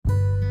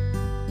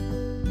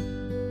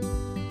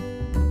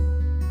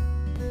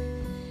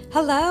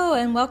Hello,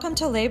 and welcome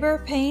to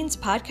Labor Pains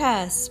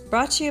Podcast,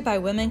 brought to you by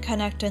Women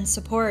Connect and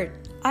Support.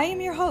 I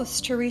am your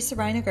host, Teresa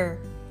Reiniger.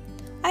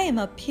 I am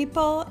a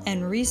people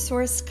and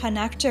resource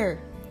connector,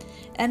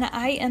 and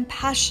I am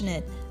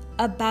passionate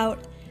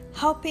about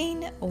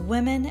helping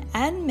women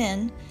and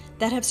men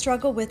that have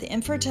struggled with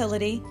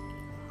infertility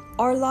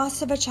or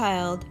loss of a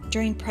child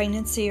during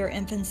pregnancy or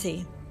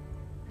infancy.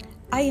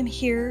 I am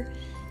here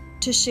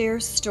to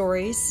share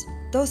stories,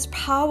 those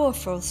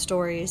powerful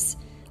stories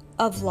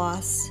of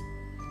loss.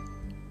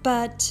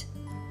 But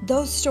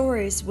those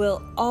stories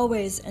will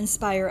always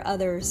inspire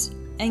others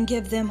and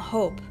give them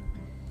hope,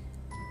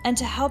 and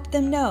to help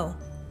them know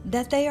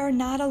that they are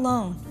not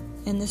alone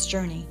in this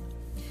journey.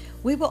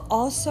 We will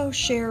also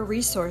share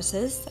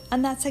resources,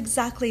 and that's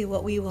exactly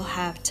what we will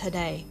have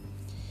today.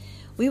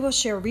 We will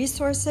share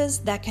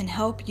resources that can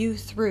help you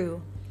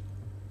through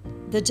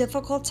the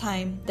difficult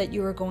time that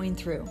you are going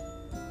through.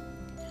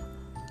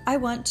 I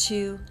want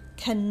to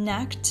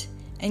connect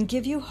and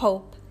give you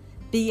hope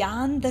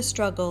beyond the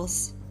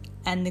struggles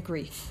and the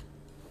grief.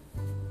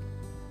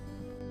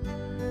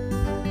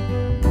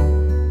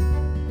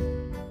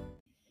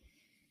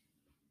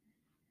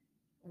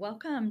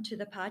 Welcome to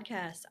the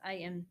podcast. I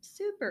am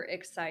super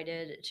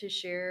excited to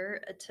share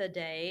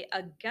today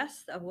a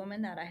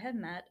woman that I had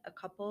met a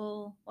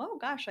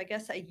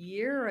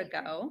year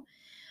ago.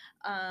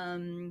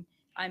 I'm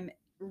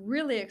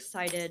really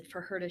excited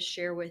for her to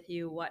share with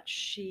you what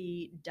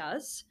she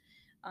does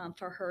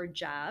for her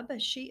job.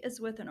 She is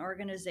with an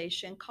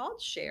organization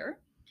called Share.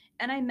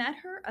 And I met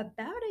her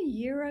about a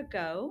year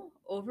ago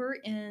over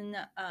in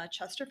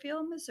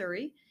Chesterfield,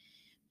 Missouri.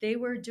 They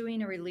were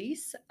doing a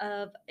release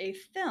of a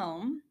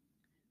film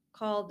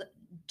called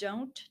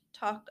Don't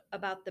Talk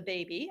About the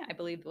Baby, I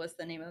believe was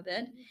the name of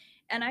it.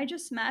 And I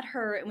just met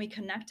her and we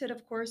connected,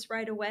 of course,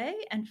 right away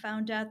and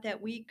found out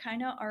that we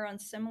kind of are on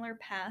similar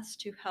paths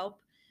to help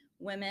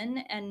women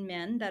and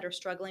men that are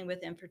struggling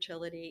with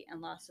infertility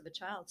and loss of a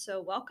child. So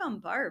welcome,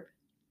 Barb.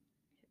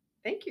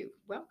 Thank you.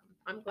 Welcome.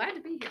 I'm glad to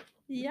be here.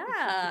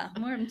 Yeah,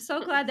 I'm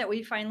so glad that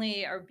we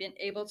finally are being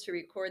able to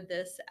record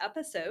this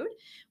episode.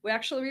 We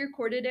actually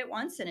recorded it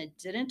once and it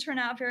didn't turn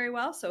out very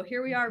well. So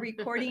here we are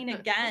recording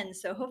again.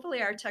 So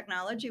hopefully our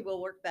technology will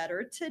work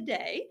better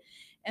today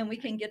and we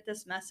can get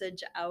this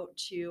message out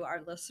to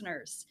our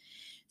listeners.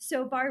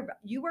 So, Barb,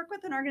 you work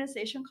with an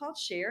organization called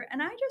Share, and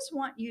I just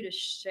want you to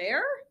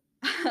share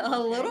a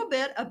little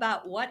bit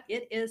about what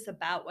it is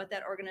about, what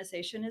that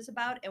organization is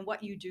about, and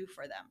what you do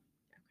for them.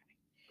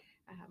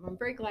 I'm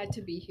very glad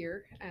to be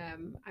here.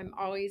 I'm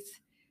always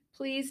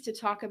pleased to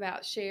talk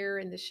about Share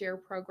and the Share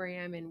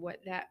program and what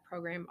that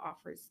program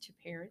offers to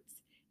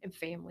parents and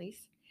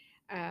families.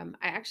 I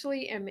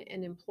actually am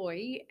an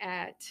employee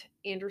at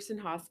Anderson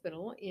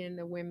Hospital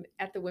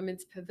at the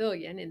Women's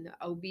Pavilion in the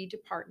OB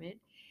department.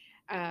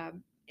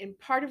 And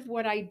part of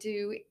what I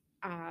do,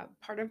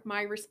 part of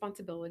my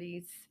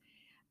responsibilities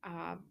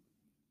uh,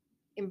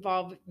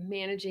 involve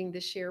managing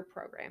the Share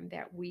program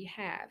that we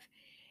have.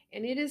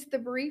 And it is the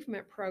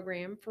bereavement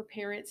program for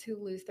parents who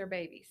lose their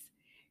babies.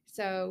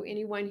 So,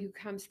 anyone who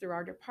comes through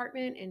our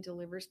department and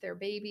delivers their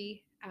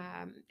baby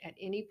at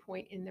any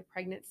point in the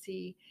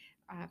pregnancy,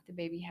 if the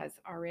baby has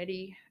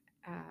already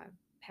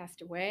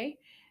passed away,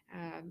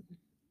 um,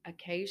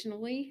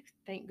 occasionally,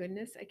 thank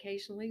goodness,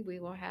 occasionally we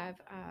will have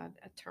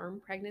a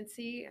term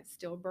pregnancy, a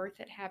stillbirth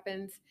that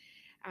happens.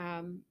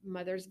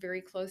 Mother's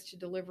very close to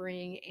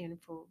delivering,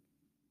 and for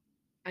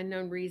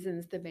unknown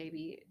reasons, the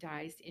baby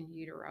dies in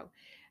utero.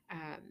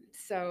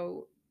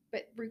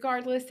 But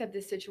regardless of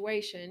the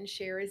situation,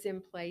 Share is in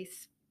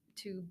place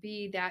to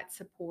be that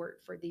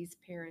support for these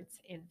parents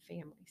and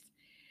families.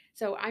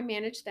 So I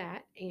manage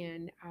that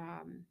and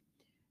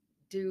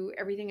do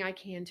everything I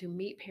can to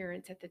meet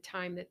parents at the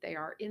time that they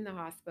are in the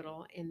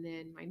hospital. And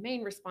then my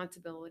main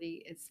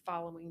responsibility is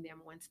following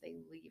them once they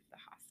leave the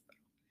hospital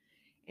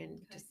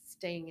and just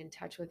staying in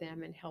touch with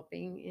them and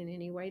helping in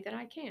any way that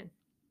I can.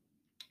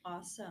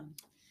 Awesome.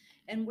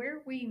 And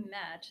where we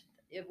met,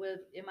 it was,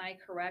 am I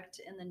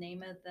correct in the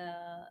name of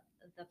the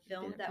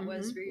film that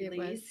was released? It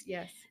was,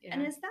 yes. Yeah.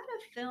 And is that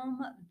a film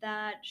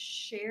that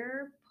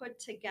Share put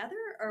together,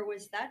 or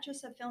was that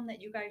just a film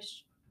that you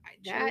guys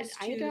chose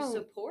to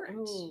support?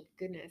 Oh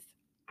goodness,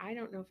 I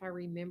don't know if I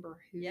remember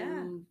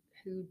who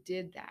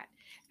did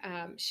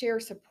that. Share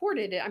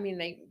supported it. I mean,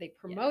 they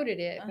promoted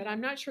it, but I'm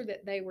not sure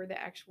that they were the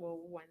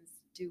actual ones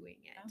doing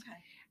it.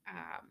 Okay.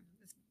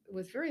 It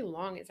was very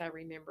long, as I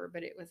remember,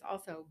 but it was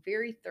also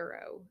very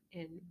thorough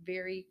and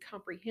very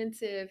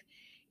comprehensive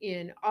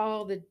in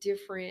all the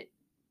different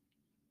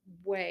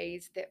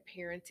ways that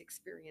parents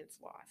experience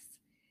loss,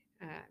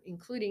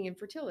 including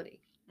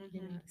infertility.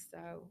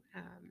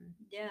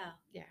 Yeah.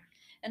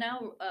 And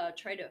I'll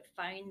try to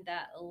find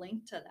that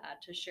link to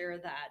that, to share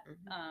that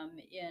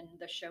in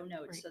the show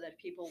notes so that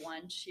people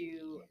want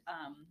to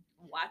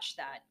watch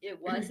that. It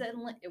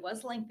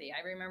was lengthy.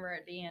 I remember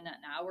it being an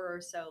hour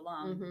or so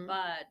long,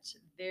 but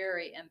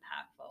very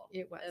impactful.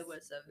 It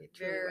was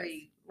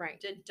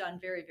done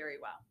very, very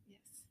well.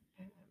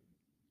 Yes,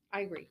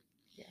 I agree.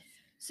 Yes.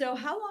 So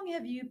how long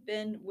have you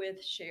been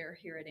with Share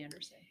here at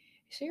Anderson?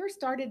 Share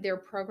started their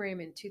program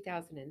in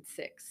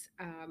 2006,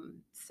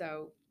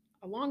 so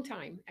a long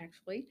time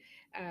actually.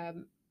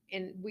 Um,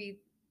 and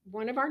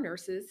one of our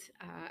nurses,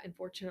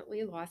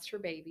 unfortunately lost her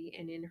baby,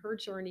 and in her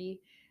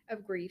journey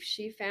of grief,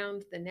 she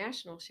found the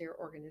National Share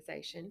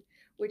Organization,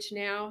 which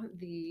now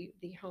the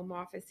home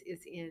office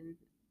is in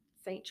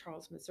St.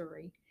 Charles,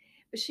 Missouri.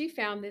 But she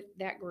found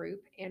that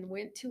group and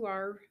went to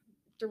our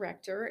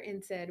director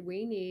and said,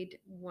 "We need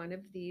one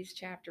of these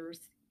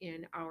chapters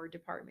in our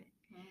department."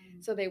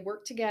 Mm. So they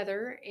worked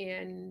together,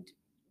 and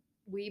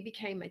we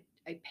became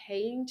a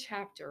paying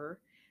chapter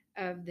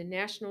of the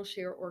National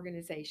Share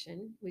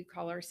Organization. We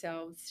call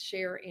ourselves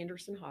Share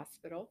Anderson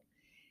Hospital.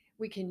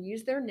 We can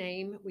use their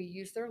name, we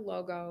use their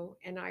logo,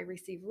 and I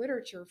receive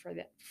literature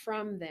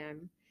from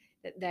them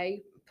that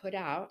they put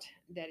out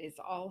that is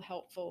all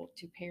helpful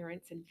to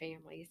parents and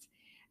families.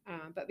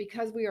 But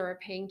because we are a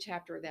paying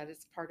chapter, that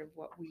is part of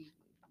what we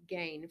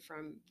gain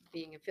from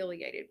being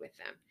affiliated with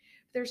them.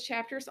 There's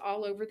chapters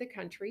all over the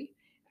country,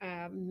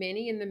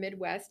 many in the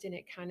Midwest, and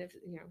it kind of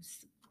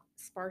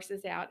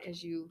sparses out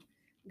as you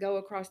go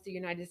across the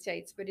United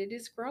States, but it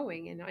is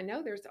growing. And I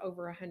know there's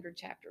over 100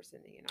 chapters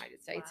in the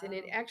United States, and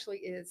it Wow. actually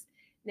is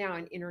now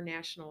an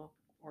international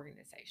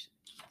organization.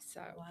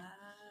 So Wow.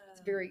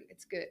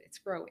 it's good. It's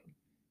growing.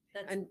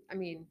 That's And I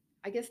mean,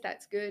 I guess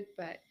that's good,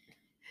 but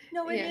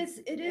No, it yeah, is.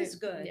 It is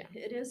good. yeah,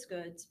 It is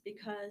good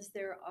because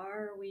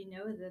we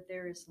know that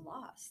there is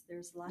loss.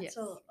 There's lots yes,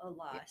 of a yes,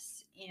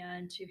 loss,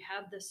 and to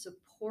have the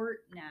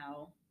support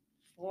now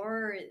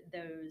for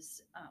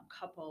those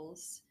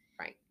couples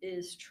right,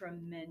 is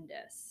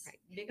tremendous right.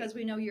 because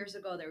we know years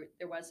ago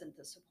there wasn't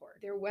the support.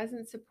 There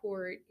wasn't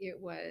support. It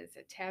was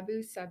a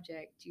taboo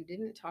subject. You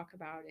didn't talk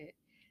about it.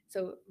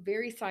 So,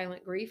 very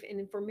silent grief.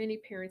 And for many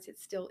parents, it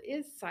still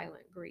is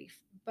silent grief.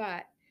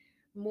 But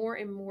more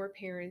and more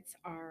parents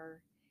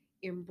are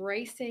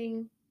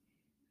embracing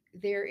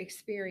their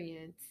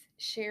experience,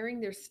 sharing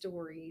their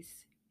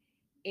stories,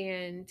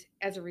 and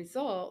as a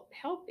result,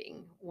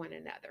 helping one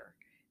another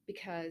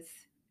because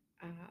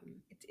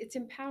it's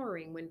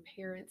empowering when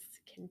parents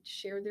can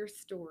share their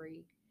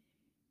story,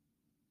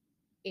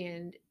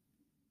 and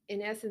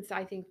in essence,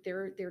 I think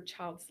their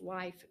child's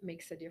life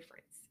makes a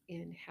difference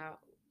in how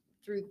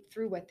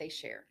through what they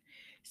share,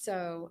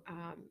 so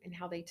and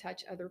how they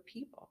touch other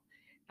people.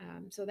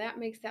 So that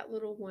makes that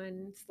little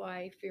one's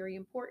life very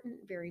important,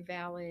 very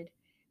valid,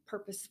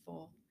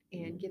 purposeful,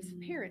 and gives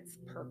parents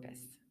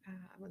purpose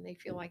when they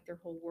feel like their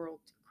whole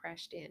world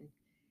crashed in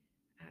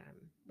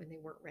when they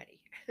weren't ready.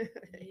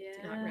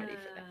 It's not ready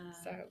for that. Yeah.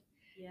 So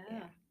yeah,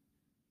 Yeah.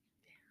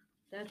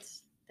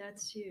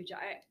 That's huge.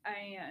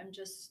 I am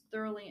just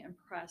thoroughly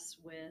impressed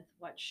with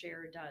what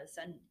Share does,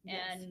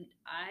 yes, and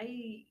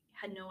I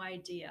had no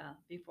idea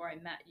before I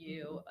met hmm,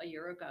 you a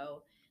year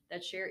ago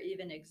that Share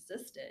even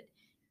existed,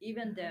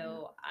 even uh-huh.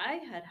 though I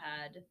had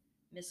had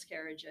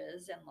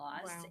miscarriages and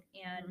loss, Wow.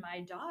 and Hmm.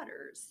 my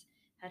daughters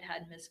had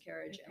had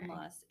miscarriage and Okay.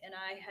 loss, and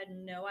I had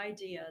no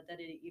idea that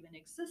it even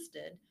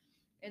existed.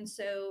 And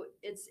so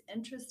it's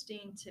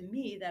interesting to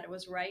me that it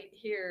was right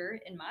here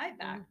in my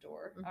back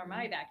door or Mm-hmm.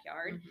 my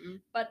backyard, Mm-hmm.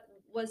 but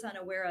was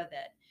unaware of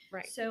it.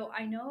 Right. So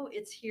I know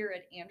it's here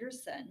at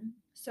Anderson.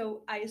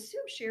 So I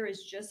assume Share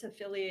is just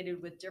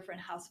affiliated with different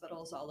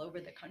hospitals all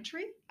over the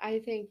country. I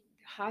think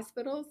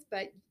hospitals,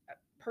 but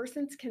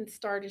persons can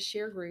start a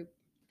share group.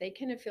 They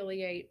can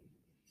affiliate,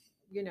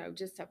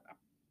 just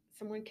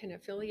someone can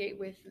affiliate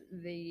with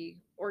the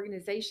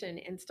organization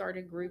and start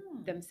a group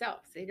Hmm,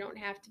 themselves. They don't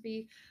have to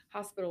be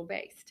hospital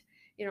based.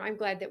 I'm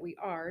glad that we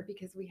are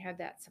because we have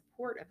that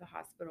support of the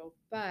hospital,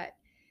 but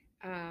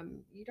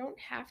you don't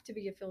have to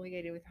be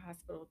affiliated with the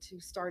hospital to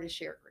start a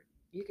share group.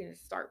 You can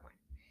start one.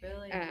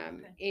 really?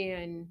 Um,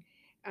 Okay.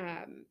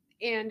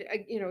 and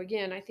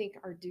again, I think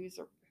our dues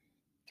are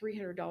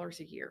 $300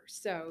 a year.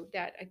 So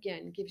that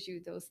again gives you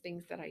those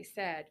things that I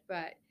said,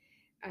 but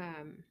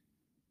um,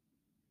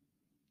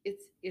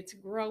 it's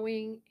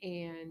growing,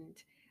 and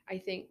I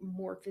think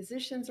more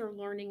physicians are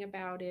learning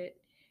about it.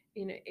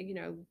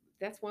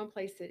 That's one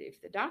place that if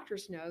the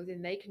doctors know,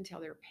 then they can tell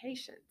their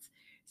patients.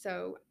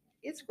 So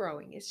it's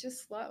growing. It's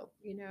just slow.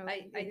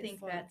 I It is think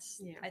slow.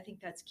 Yeah.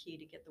 that's key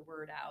to get the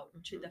word out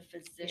to Hmm. the Yeah.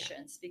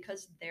 physicians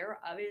because they're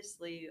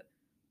obviously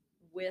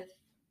with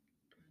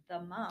the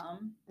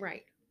mom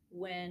Right.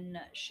 when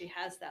she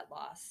has that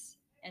loss,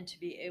 and to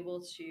be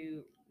able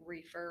to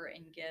refer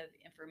and give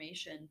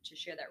information to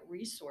share that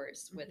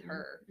resource with Hmm.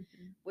 her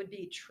Hmm. would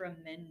be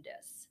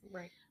tremendous.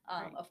 Right.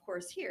 Right. Of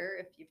course, here,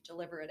 if you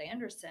deliver at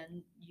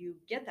Anderson, you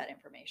get that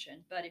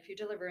information. But if you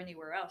deliver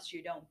anywhere else,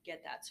 you don't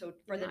get that. So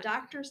for the Not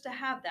doctors to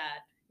have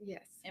that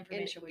yes. And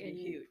information would be and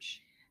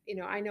huge.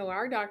 I know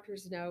our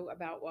doctors know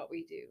about what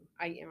we do.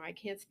 I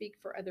can't speak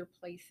for other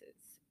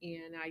places,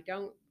 and I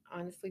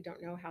honestly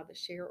don't know how the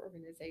Share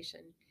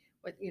organization,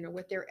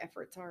 what their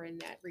efforts are in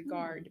that Hmm.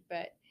 regard.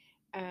 But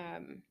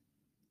um,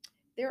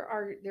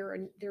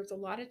 there's a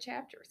lot of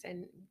chapters,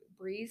 and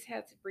Breeze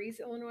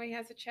Illinois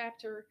has a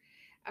chapter.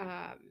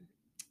 Um,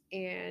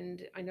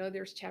 And I know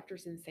there's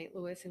chapters in St.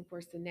 Louis, and of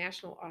course, the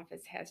national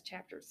office has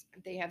chapters.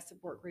 They have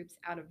support groups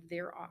out of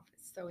their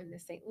office. So in the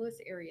St. Louis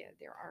area,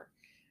 there are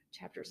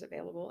chapters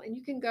available, and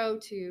you can go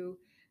to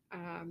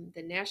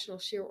the National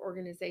Share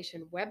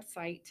Organization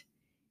website,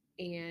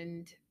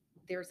 and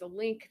there's a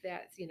link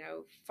that's,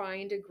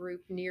 find a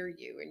group near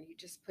you, and you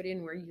just put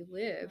in where you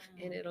live,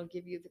 and it'll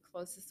give you the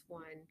closest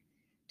one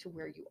to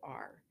where you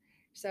are.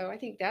 So I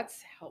think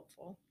that's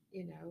helpful,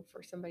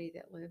 for somebody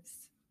that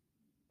lives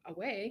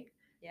away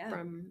Yeah.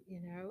 from,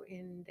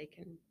 and they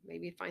can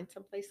maybe find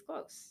someplace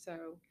close.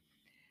 So,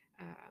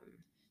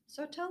 um,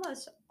 So tell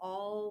us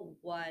all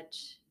what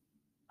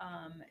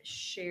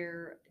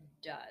Share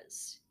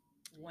does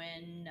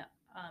when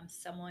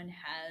someone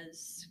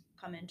has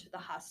come into the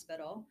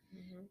hospital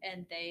mhm,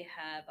 and they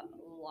have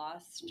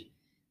lost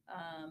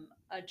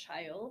a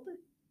child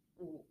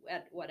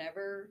at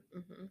whatever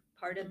mhm,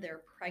 part of mhm, their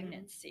mhm,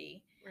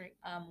 pregnancy. right.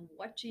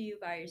 What do you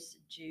guys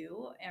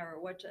do, or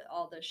what do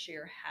all the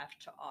Share have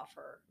to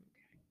offer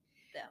Okay.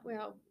 them?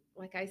 Well,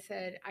 like I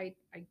said, I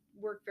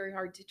work very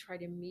hard to try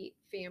to meet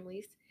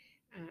families.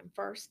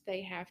 First,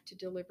 they have to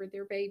deliver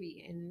their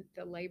baby, and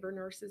the labor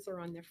nurses are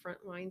on the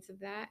front lines of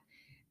that,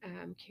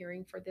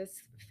 caring for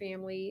this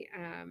family.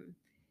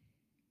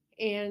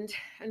 And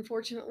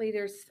unfortunately,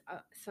 there's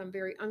some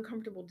very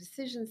uncomfortable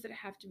decisions that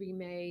have to be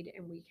made,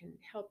 and we can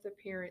help the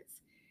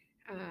parents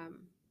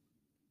um,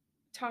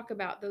 talk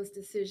about those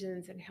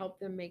decisions and help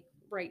them make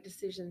right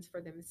decisions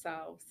for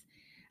themselves.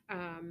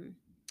 Um,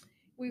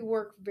 we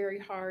work very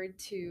hard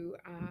to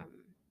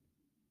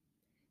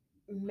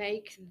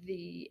make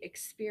the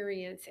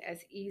experience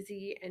as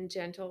easy and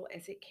gentle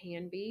as it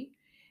can be,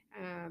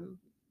 um,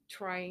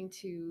 trying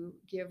to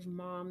give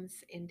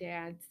moms and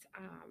dads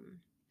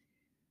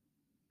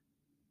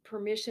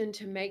permission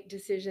to make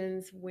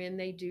decisions when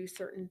they do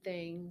certain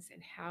things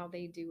and how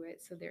they do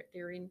it, so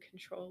they're in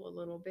control a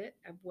little bit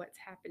of what's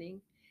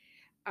happening.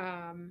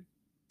 Um,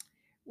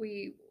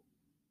 we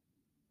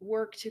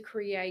work to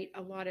create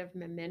a lot of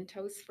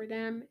mementos for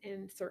them,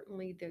 and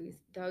certainly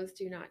those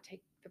do not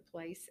take the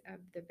place of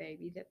the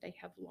baby that they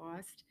have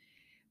lost.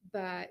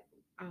 But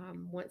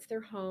once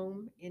they're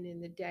home and in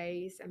the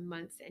days and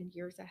months and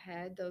years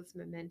ahead, those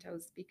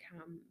mementos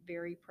become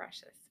very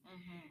precious.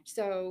 Mm-hmm.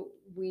 So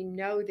we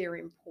know they're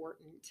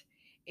important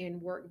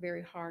and work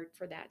very hard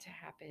for that to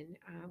happen.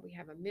 We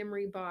have a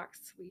memory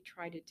box. We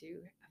try to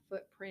do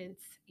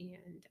footprints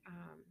and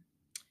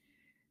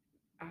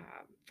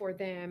for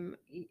them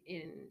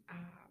in.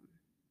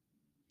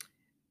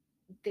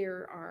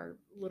 There are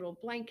little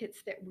blankets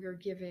that we're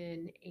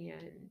given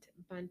and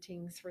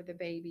buntings for the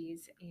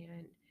babies,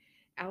 and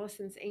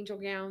Allison's Angel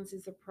Gowns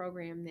is a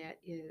program that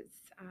is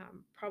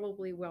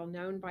probably well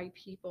known by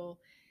people.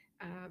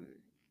 Um,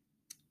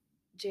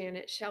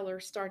 Janet Scheller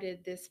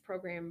started this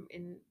program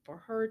for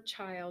her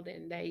child,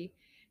 and they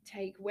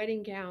take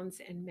wedding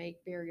gowns and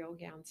make burial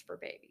gowns for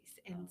babies.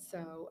 And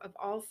so, of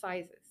all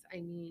sizes,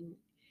 I mean,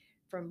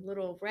 from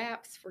little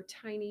wraps for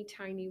tiny,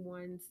 tiny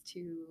ones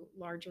to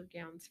larger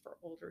gowns for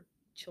older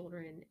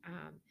children.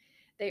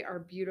 They are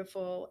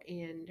beautiful,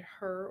 and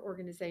her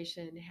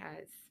organization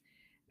has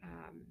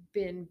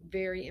been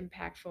very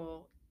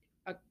impactful.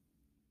 Uh,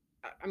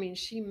 I mean,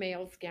 she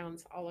mails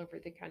gowns all over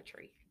the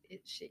country.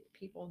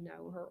 People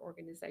know her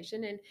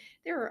organization, and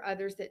there are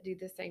others that do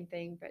the same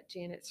thing. But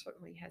Janet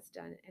certainly has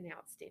done an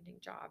outstanding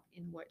job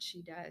in what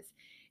she does,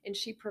 and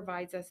she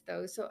provides us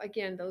those. So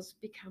again, those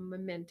become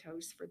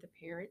mementos for the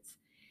parents.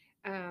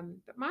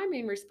 But my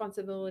main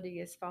responsibility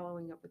is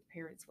following up with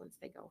parents once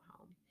they go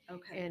home.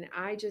 Okay. And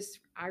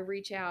I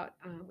reach out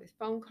with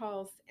phone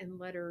calls and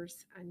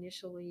letters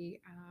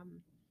initially,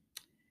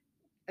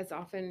 as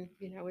often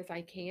as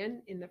I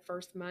can in the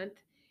first month,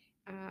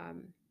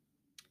 um,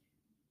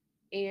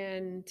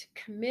 and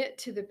commit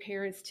to the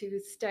parents to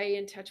stay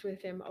in touch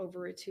with them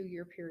over a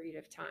 2-year period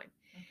of time.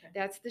 Okay.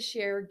 That's the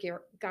share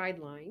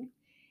guideline.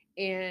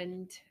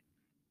 And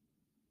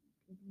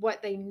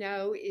what they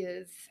know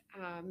is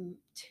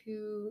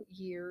 2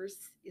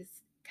 years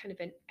is kind of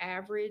an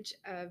average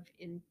of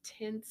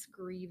intense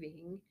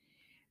grieving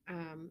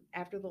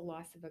after the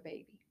loss of a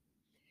baby.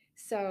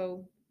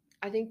 So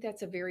I think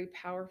that's a very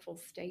powerful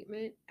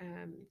statement.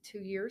 2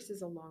 years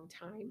is a long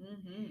time.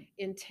 Mm-hmm.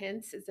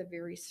 Intense is a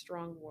very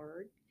strong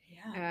word.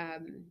 Yeah.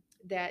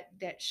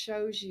 That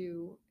shows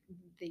you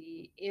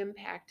the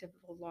impact of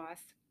the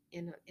loss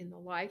in the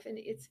life, and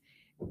it's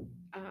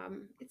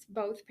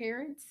both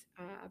parents,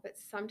 but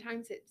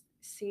sometimes it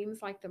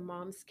seems like the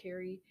moms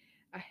carry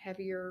a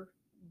heavier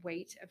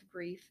weight of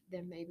grief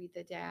than maybe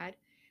the dad.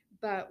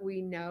 But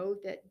we know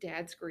that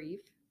dads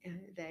grieve, and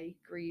they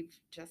grieve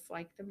just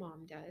like the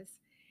mom does,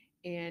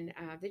 and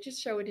they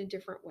just show it in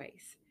different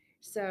ways.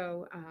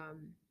 So,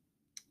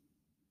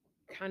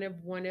 kind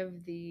of one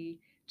of the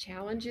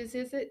challenges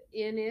is it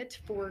in it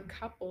for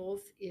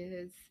couples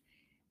is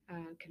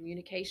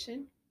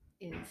communication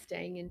and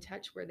staying in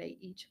touch where they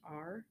each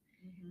are.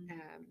 Mm-hmm.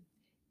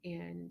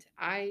 And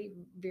I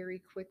very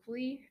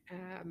quickly,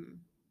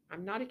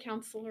 I'm not a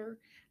counselor,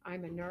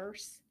 I'm a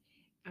nurse,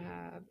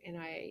 and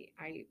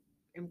I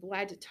am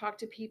glad to talk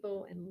to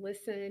people and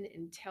listen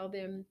and tell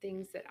them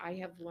things that I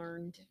have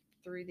learned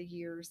through the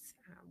years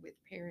with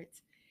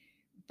parents.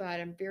 But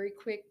I'm very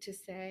quick to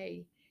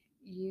say,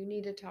 you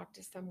need to talk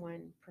to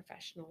someone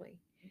professionally.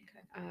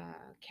 Okay.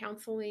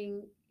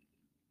 Counseling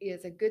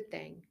is a good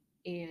thing.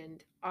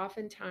 And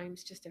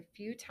oftentimes, just a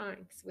few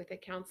times with a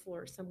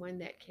counselor, someone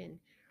that can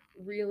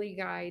really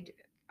guide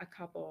a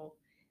couple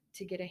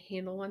to get a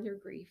handle on their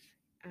grief,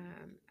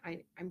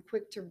 I'm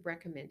quick to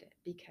recommend it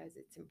because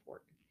it's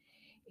important.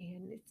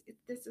 And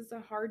this is a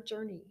hard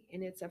journey,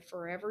 and it's a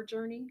forever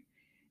journey.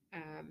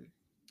 Um,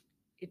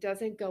 it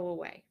doesn't go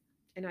away.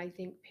 And I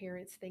think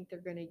parents think they're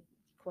going to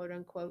quote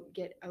unquote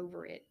get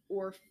over it,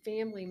 or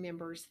family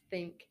members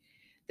think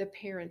the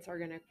parents are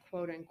going to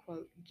quote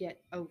unquote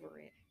get over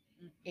it,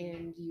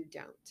 and you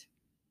don't.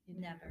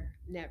 Never.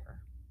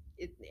 Never.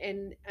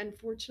 And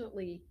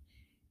unfortunately,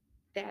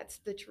 that's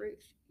the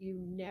truth. You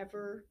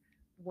never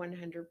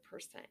 100%.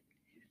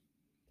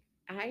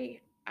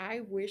 I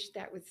wish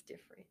that was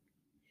different,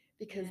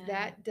 because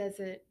Yeah.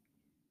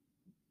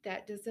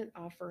 that doesn't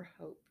offer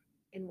hope.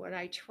 And what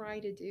I try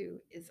to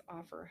do is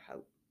offer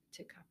hope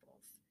to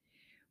couples.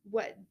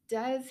 What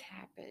does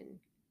happen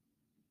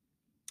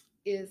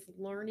is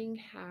learning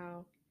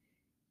how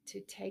to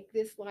take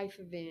this life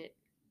event,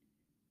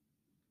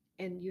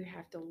 and you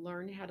have to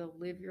learn how to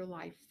live your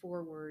life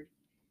forward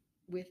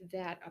with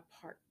that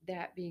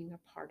being a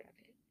part of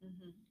it.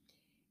 Mm-hmm.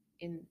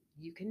 And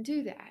you can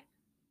do that.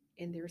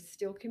 And there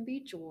still can be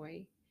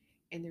joy,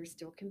 and there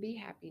still can be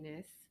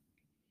happiness.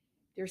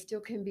 There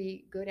still can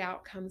be good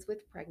outcomes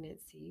with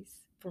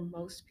pregnancies for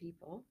most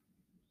people.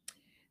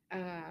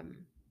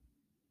 Um,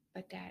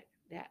 but that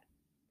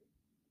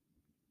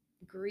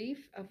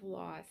grief of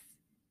loss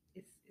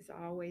is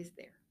always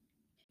there.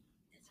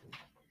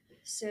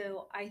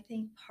 So I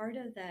think part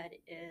of that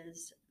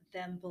is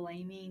them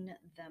blaming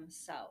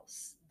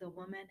themselves. The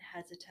woman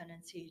has a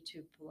tendency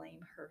to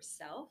blame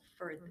herself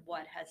for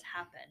what has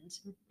happened.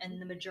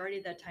 And the majority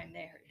of the time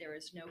there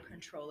is no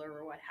control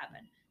over what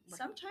happened. Right.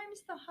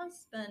 Sometimes the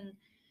husband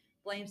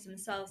blames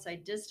himself. So I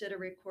just did a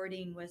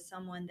recording with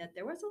someone that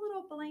there was a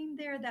little blame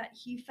there, that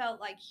he felt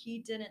like he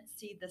didn't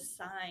see the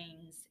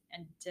signs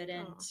and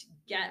didn't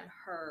get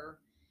her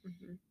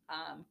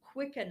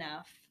quick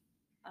enough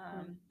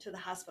to the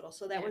hospital.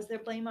 So that was their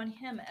blame on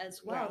him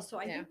as well. So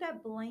I think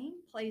that blame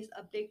plays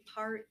a big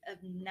part of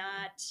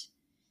not,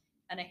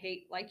 and I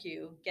hate, like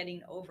you,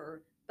 getting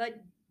over,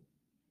 but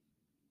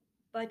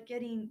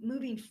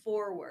moving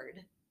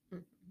forward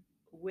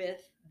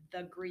with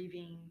the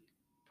grieving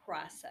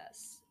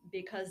process,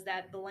 because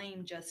that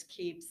blame just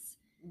keeps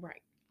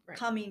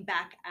coming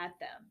back at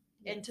them.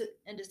 Yes.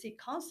 And to seek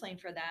counseling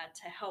for that,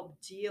 to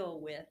help deal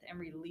with and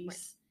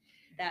release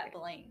that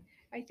blame.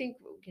 I think,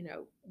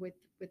 with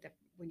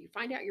when you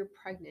find out you're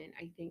pregnant,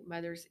 I think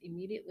mothers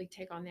immediately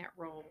take on that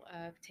role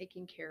of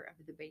taking care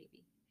of the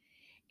baby.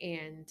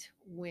 And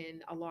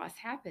when a loss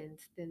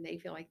happens, then they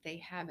feel like they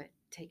haven't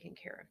taken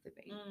care of the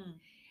baby.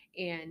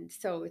 And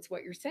so it's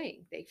what you're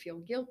saying. They feel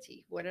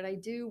guilty. What did I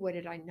do? What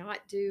did I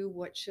not do?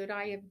 What should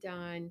I have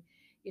done?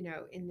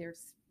 And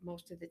there's,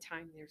 most of the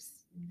time,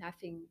 there's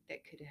nothing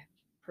that could have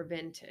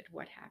prevented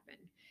what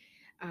happened.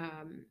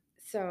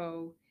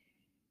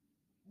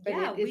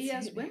 But we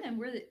as women,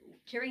 we're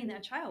carrying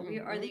that child. We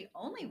are the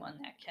only one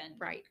that can,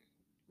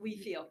 we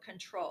feel,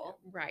 control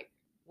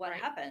what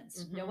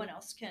happens. No one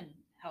else can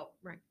help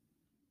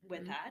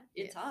with that.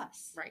 It's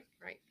us. Right.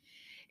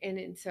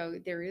 And so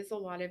there is a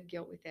lot of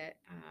guilt with it.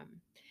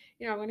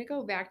 I want to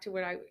go back to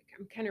I'm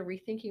kind of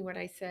rethinking what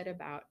I said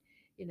about,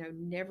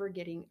 never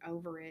getting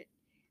over it.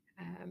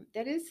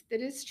 That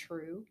is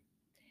true.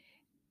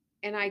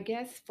 And I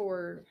guess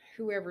for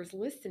whoever's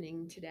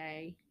listening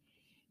today,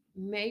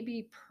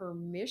 maybe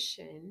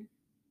permission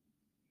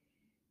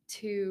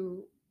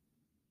to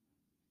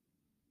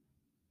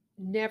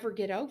never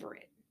get over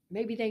it.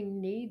 Maybe they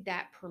need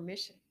that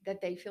permission, that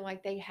they feel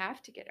like they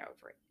have to get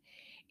over it.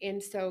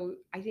 And so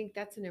I think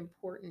that's an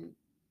important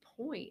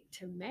point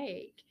to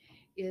make,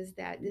 is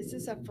that this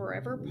is a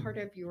forever part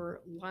of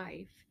your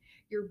life.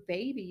 Your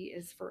baby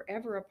is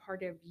forever a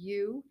part of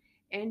you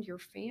and your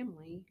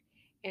family.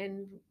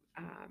 And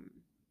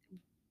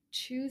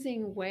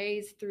choosing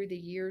ways through the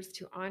years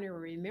to honor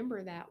and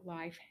remember that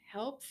life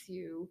helps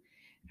you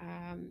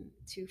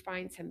to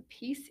find some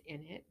peace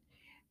in it.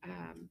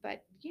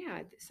 But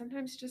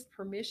sometimes just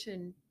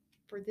permission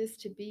for this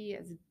to be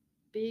as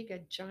big a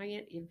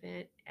giant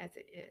event as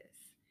it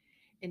is,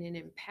 and an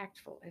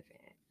impactful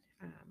event,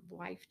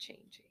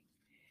 life-changing.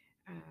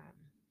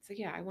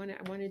 I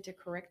wanted to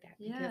correct that,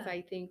 because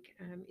I think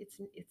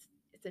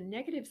it's a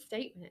negative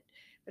statement,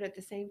 but at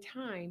the same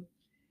time,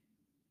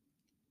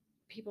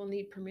 people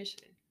need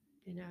permission.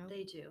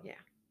 They do.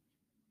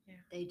 Yeah,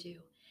 they do.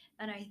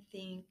 And I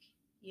think,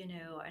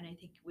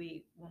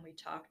 when we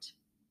talked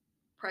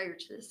prior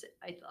to this,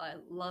 I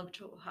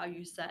loved how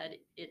you said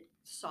it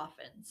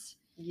softens.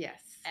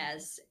 Yes.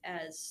 As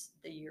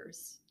the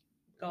years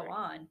go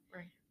on.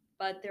 Right.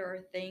 But there are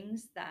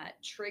things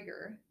that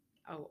trigger.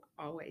 Oh,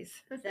 always.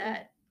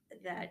 that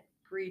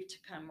grief to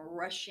come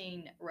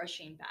rushing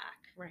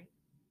back. Right.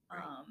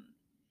 Right. Um,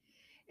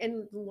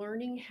 And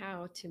learning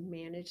how to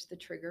manage the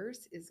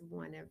triggers is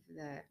one of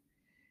the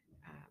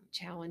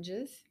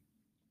challenges.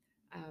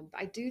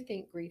 I do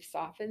think grief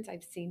softens.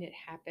 I've seen it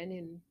happen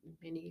in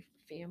many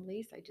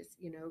families. I just,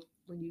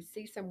 when you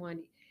see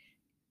someone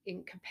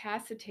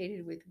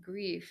incapacitated with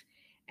grief,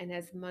 and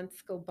as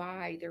months go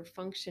by, they're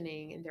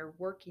functioning and they're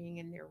working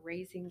and they're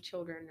raising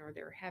children or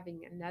they're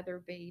having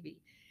another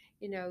baby,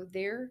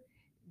 they're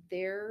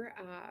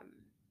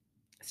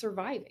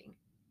surviving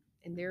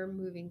and they're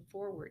moving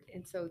forward.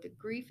 And so the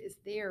grief is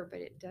there,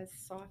 but it does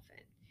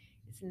soften.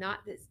 It's not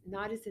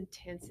as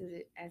intense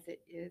as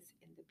it is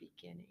in the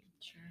beginning.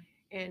 sure.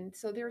 And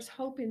so there's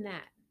hope in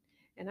that.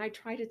 And I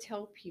try to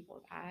tell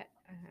people that,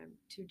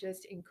 to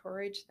just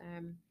encourage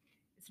them.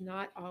 It's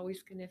not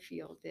always going to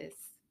feel this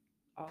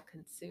all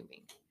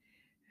consuming.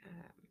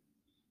 Um,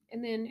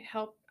 and then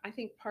help. I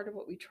think part of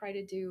what we try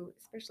to do,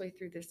 especially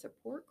through the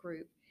support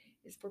group,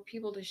 is for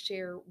people to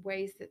share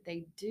ways that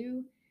they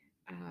do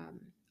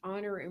um,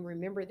 honor and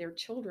remember their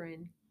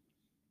children,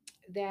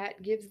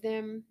 that gives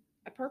them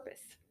a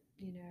purpose.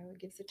 It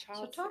gives a So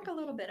child. talk a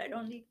little bit. I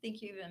don't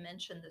think you even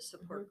mentioned the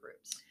support Mhm.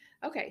 groups.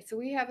 Okay, so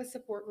we have a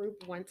support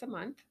group once a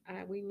month.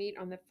 We meet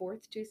on the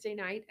fourth Tuesday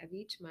night of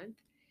each month.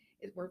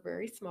 We're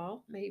very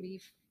small,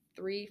 maybe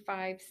 3,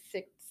 5,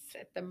 6,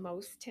 at the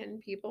most 10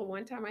 people.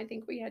 One time I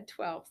think we had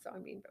 12. So,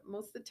 but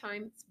most of the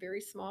time it's a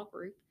very small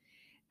group.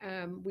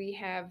 We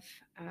have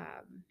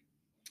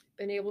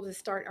been able to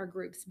start our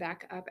groups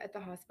back up at the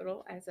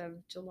hospital as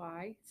of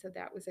July. So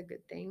that was a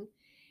good thing.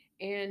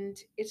 And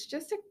it's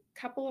just a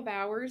couple of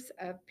hours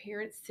of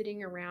parents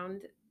sitting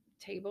around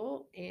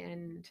table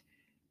and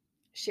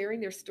sharing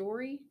their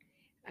story.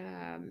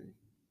 Um,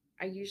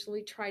 I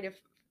usually try to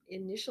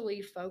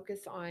initially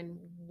focus on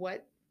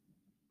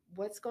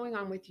what's going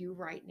on with you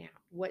right now.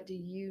 What do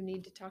you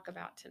need to talk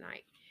about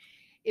tonight?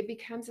 It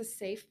becomes a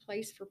safe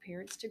place for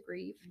parents to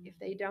grieve. If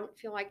they don't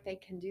feel like they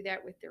can do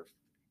that with their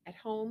at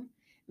home,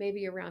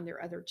 maybe around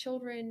their other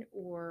children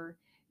or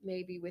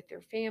maybe with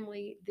their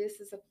family, this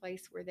is a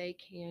place where they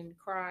can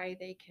cry,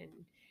 they can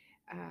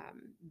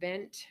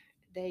vent,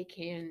 they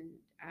can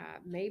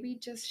maybe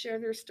just share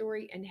their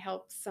story and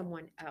help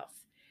someone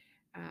else.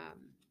 Um,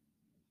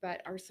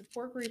 but our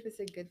support group is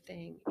a good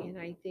thing. And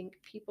I think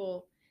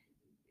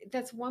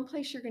that's one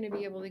place you're going to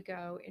be able to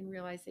go and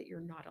realize that you're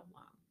not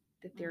alone,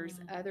 that there's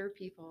other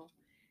people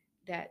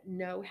that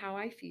know how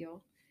I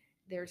feel.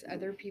 There's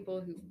other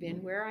people who've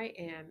been where I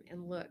am,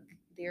 and look,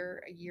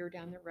 they're a year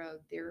down the road,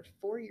 they're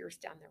 4 years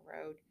down the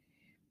road.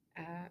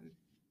 Um,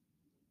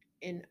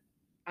 and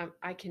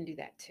I can do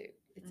that too.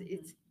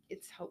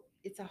 It's hope.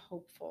 It's a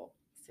hopeful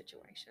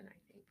situation, I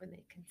think, when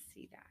they can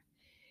see that.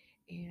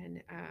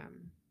 And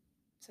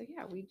so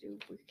yeah, we're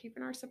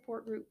keeping our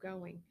support group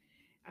going.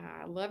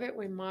 I love it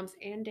when moms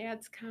and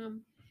dads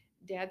come.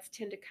 Dads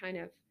tend to kind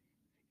of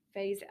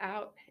phase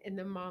out, and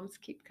the moms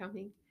keep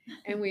coming.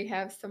 And we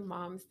have some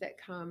moms that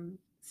come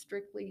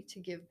strictly to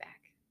give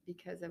back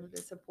because of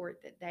the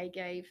support that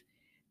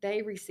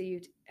they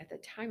received at the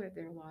time of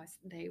their loss.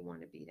 They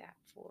want to be that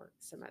for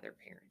some other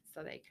parents,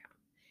 so they come.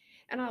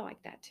 And I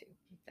like that too.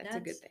 That's a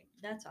good thing.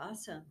 That's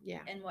awesome. Yeah.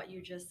 And what you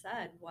just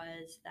said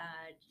was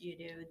that,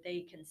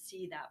 they can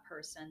see that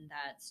person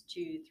that's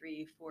 2,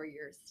 3, 4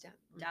 years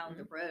down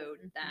the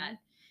road,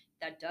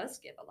 that does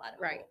give a lot of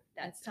Right. hope,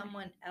 that That's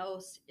someone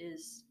else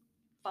is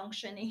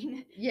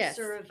functioning, Yes.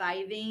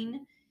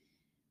 surviving,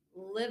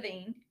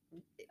 living,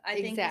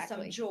 I think, with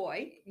some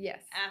joy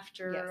Yes.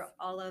 after Yes.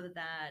 all of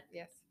that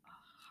Yes.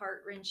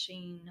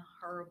 heart-wrenching,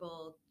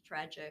 horrible,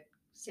 tragic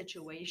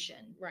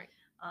situation. Right.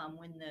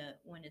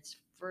 When it's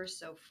first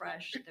so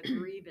fresh, the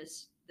grief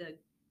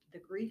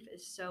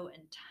is so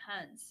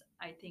intense.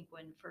 I think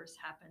when it first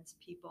happens,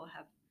 people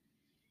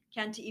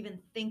can't even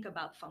think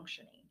about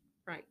functioning.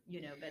 Right.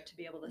 But to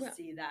be able to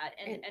see that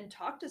and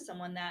talk to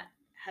someone that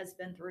has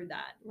been through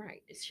that,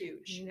 right, is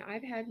huge.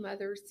 I've had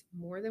mothers,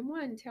 more than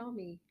one, tell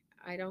me,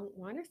 I don't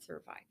want to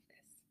survive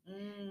this.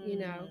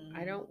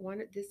 I don't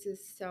want it. This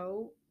is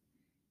so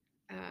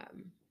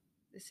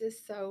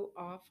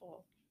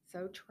awful,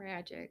 so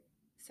tragic,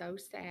 so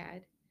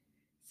sad.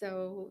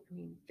 So,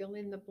 fill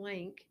in the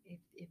blank.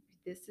 If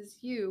this is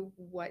you,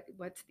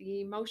 what's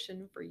the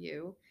emotion for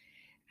you?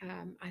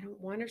 I don't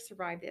want to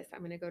survive this. I'm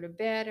going to go to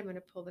bed. I'm going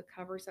to pull the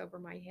covers over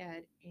my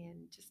head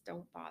and just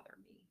don't bother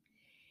me.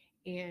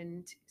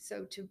 And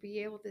so to be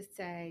able to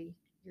say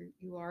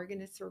you are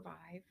going to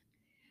survive,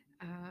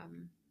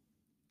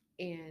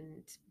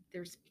 and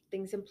there's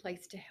things in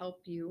place to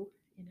help you.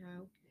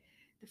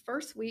 The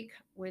first week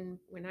when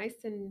I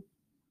send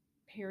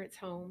parents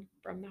home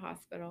from the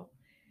hospital,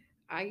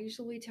 I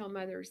usually tell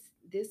mothers,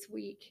 this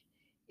week,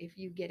 if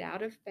you get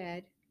out of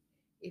bed,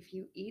 if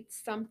you eat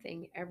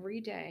something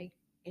every day,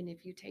 and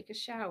if you take a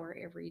shower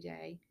every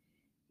day,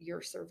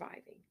 you're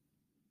surviving.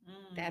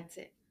 That's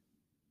it.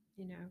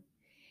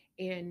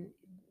 And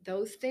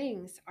those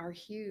things are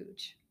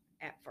huge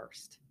at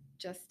first,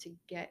 just to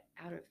get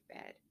out of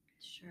bed.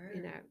 Sure.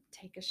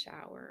 Take a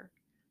shower,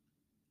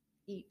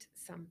 eat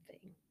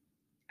something.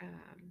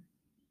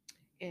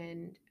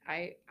 And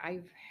I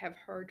have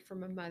heard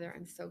from a mother,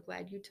 I'm so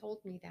glad you told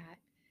me that,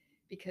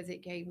 because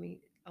it gave me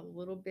a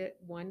little bit,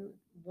 one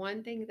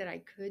thing that I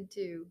could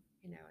do,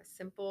 a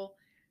simple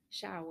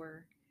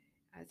shower,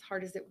 as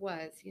hard as it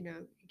was,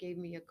 it gave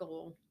me a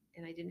goal,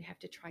 and I didn't have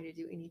to try to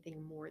do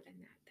anything more than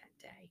that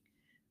day.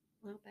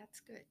 Well, that's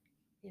good.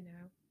 You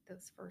know,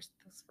 those first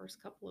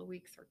couple of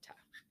weeks are tough.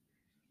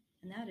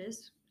 And that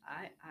is,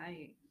 I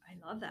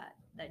love that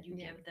you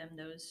Yeah. give them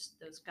those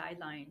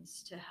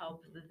guidelines to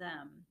help Mhm.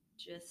 them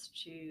just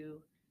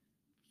to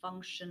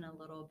function a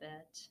little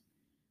bit,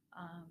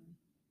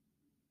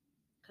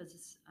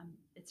 because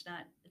it's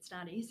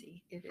not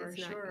easy It for is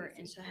not sure.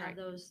 And easy, to have right?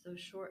 those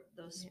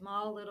Yeah.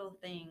 small little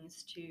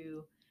things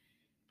to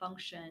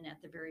function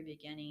at the very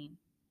beginning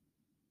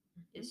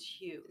hmm is Just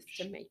to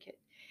huge. make it.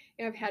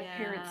 I've had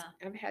parents,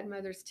 Yeah. I've had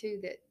mothers too,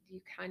 that you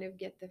kind of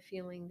get the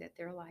feeling that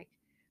they're like,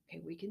 okay,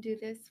 we can do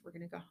this. We're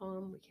going to go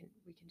home. We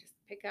can just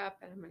pick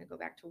up, and I'm going to go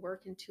back to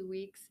work in 2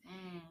 weeks.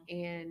 Mm.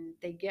 And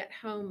they get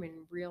home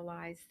and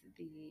realize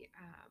the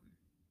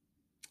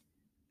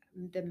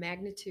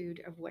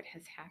magnitude of what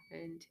has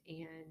happened,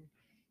 and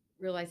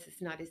realize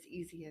it's not as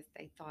easy as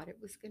they thought it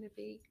was going to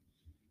be.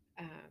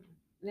 Um,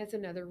 and that's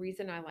another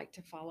reason I like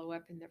to follow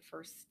up in the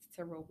first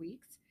several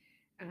weeks,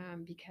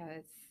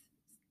 because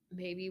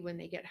maybe when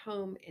they get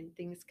home and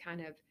things kind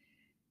of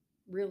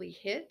really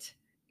hit,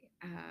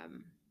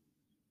 um,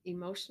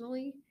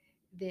 emotionally,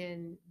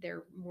 then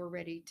they're more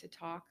ready to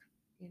talk.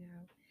 You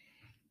know,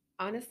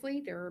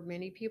 honestly, there are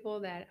many people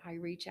that I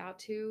reach out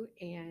to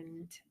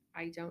and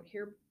I don't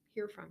hear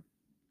from,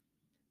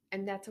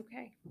 and that's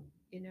okay.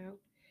 You know,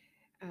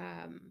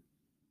 um,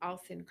 I'll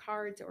send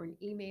cards or an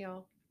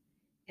email,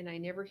 and I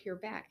never hear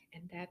back,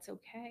 and that's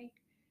okay.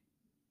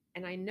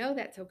 And I know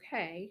that's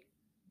okay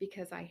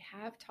because I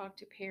have talked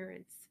to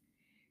parents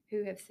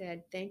who have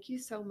said, "Thank you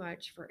so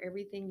much for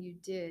everything you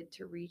did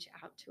to reach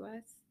out to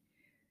us.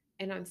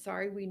 And I'm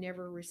sorry we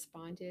never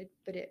responded,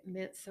 but it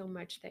meant so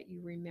much that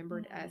you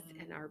remembered us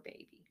and Mm. our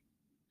baby.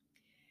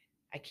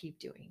 I keep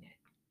doing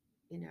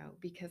it,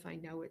 because I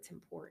know it's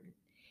important."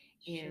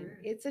 And Sure.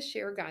 it's a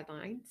share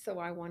guideline. So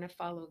I want to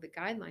follow the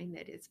guideline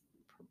that is,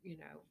 you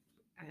know,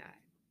 uh,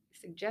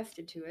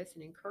 suggested to us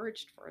and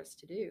encouraged for us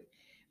to do.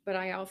 But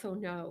I also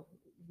know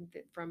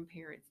that from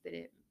parents that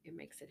it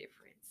makes a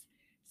difference.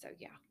 So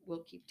yeah,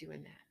 we'll keep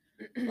doing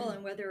that. Well,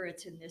 and whether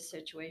it's in this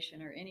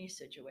situation or any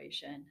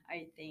situation,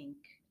 I think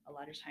a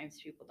lot of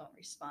times people don't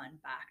respond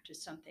back to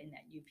something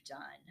that you've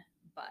done,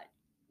 but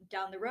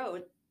down the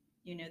road,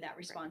 that Right.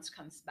 response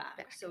comes back.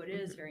 Back. So it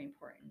is very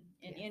important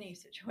in Yes. any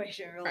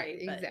situation, Right.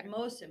 really, but Exactly.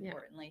 most Yeah.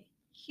 importantly,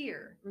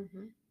 here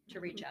hmm to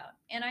reach out.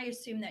 And I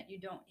assume that you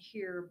don't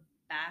hear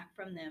back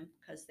from them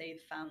because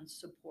they've found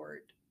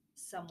support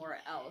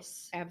somewhere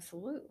else.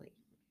 Absolutely.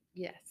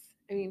 Yes.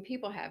 I mean,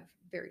 people have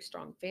very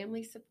strong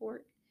family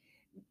support.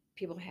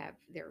 People have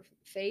their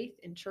faith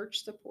and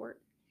church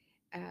support.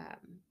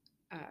 Um,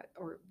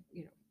 or,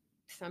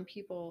 some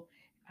people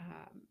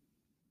um,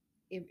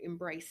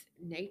 embrace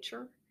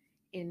nature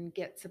and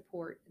get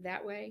support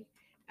that way.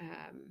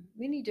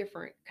 Many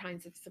different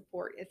kinds of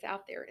support is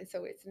out there. And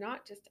so it's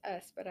not just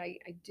us, but I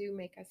do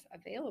make us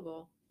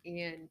available.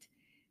 And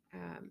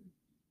um,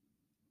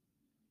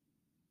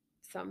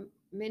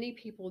 many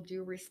people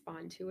do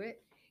respond to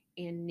it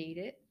and need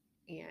it.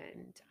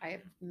 And I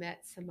have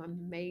met some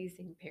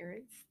amazing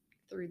parents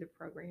through the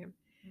program,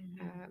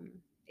 Mhm.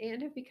 um,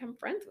 and have become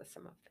friends with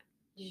some of them.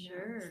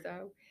 Sure.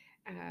 So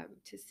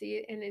to see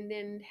it, and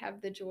then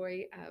have the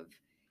joy of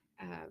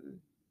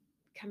um,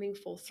 coming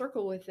full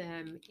circle with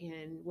them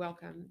and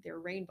welcome their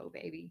rainbow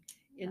baby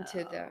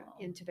Oh.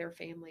 into their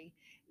family,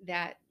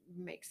 that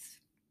makes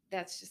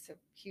that's just a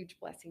huge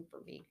blessing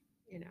for me,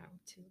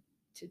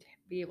 to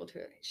be able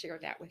to share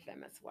that with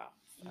them as well.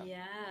 So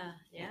Yeah,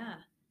 yeah,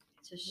 yeah.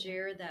 To yeah,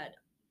 share that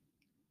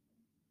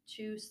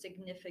two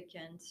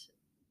significant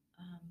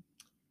um,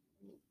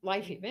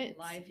 life events.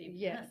 live Yes,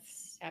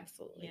 events, you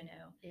absolutely.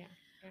 know. Yeah,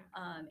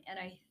 yeah. And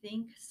I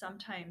think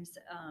sometimes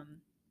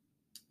on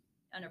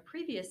a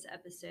previous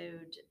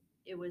episode,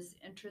 it was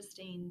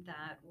interesting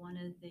that one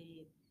of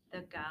the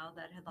gal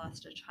that had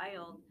lost a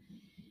child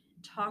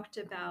talked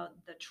about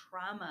the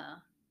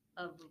trauma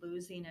of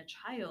losing a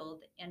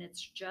child, and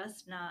it's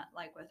just not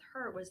like with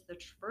her was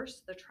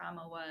first the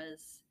trauma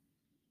was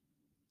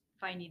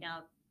finding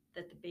out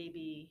that the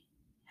baby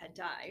had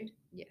died,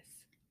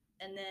 Yes.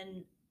 and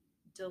then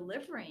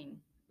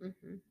delivering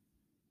Mm-hmm.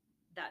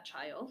 that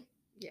child,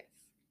 Yes.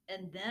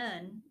 and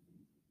then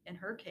in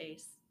her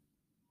case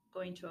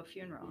going to a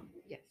funeral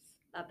Yes.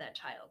 of that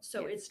child.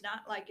 So Yes. it's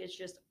not like it's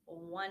just a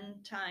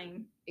one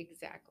time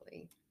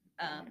Exactly.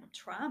 Yeah.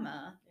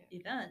 trauma Yeah.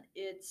 event,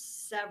 it's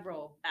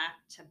several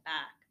back to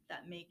back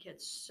that make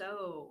it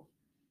so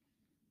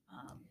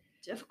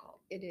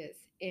difficult. It is.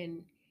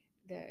 And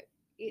the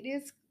it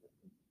is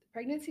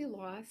pregnancy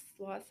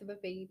loss of a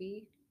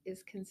baby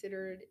is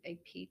considered a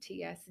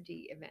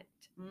PTSD event.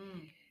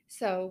 Mm.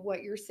 So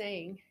what you're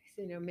saying,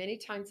 many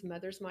times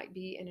mothers might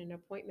be in an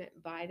appointment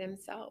by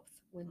themselves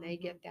when they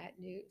Mm-hmm. get that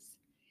news.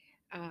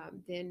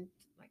 then,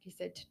 like you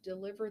said, to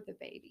deliver the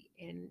baby.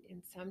 And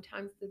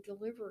sometimes the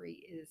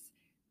delivery is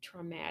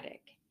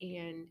traumatic.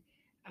 And,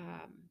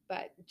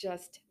 but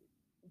just,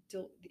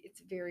 it's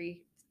a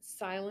very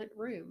silent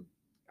room,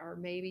 or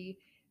maybe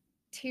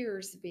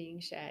tears being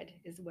shed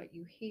is what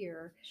you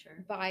hear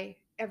Sure. by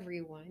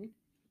everyone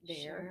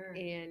there. Sure.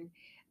 And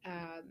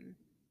um,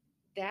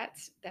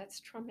 that's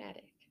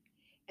traumatic.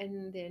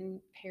 And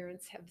then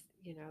parents have,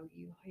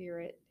 you hear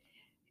it,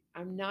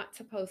 I'm not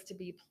supposed to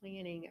be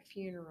planning a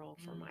funeral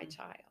for my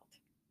child.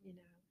 You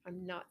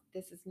know,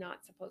 this is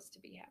not supposed to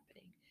be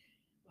happening.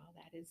 Well,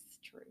 that is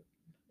true.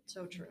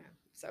 So true.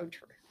 So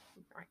true.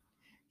 Right.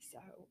 So,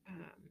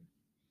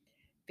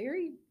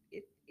 very,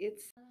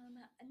 it's,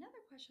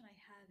 Another question I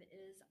have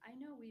is, I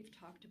know we've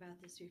talked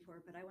about this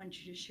before, but I want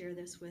you to share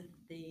this with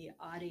the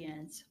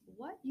audience.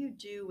 What you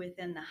do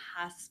within the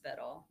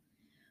hospital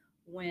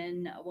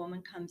when a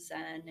woman comes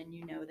in and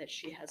you know that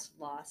she has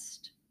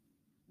lost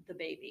the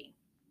baby.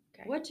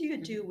 okay. What do you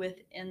do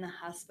within the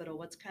hospital?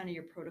 What's kind of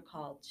your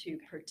protocol to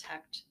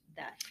protect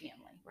that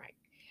family? Right.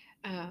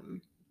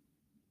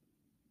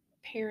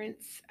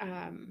 Parents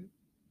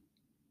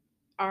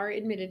are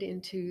admitted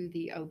into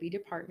the OB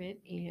department,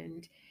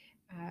 and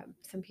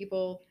some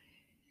people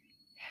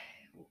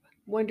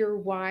wonder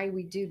why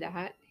we do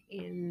that.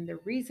 And the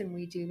reason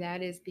we do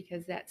that is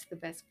because that's the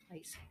best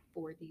place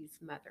for these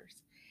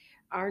mothers.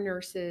 Our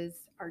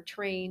nurses are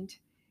trained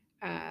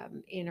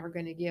and are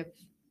going to give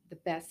the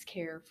best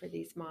care for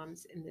these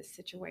moms in this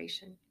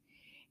situation.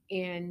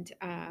 And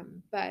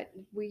but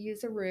we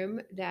use a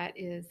room that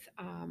is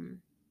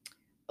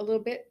a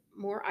little bit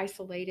more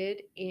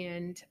isolated,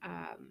 and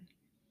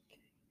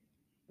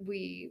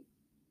we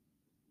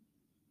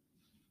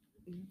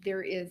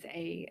there is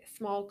a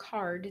small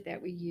card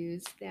that we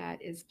use that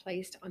is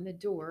placed on the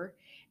door,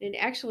 and it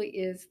actually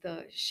is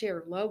the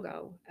Share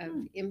logo of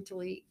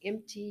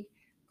empty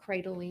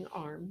cradling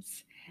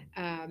arms.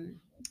 Um,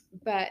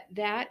 but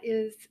that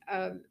is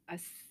a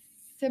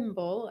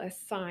symbol, a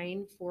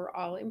sign for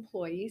all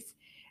employees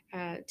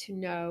to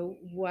know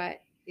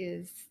what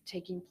is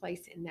taking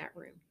place in that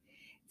room.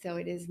 So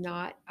it is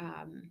not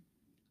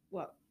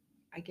well,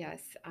 I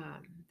guess,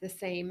 the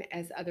same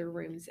as other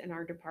rooms in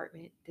our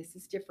department. This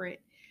is different,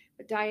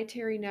 but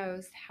dietary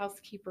knows,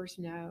 housekeepers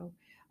know,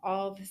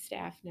 all the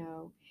staff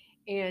know.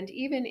 And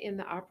even in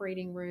the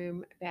operating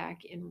room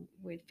back in,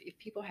 if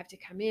people have to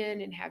come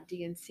in and have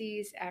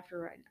DNCs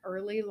after an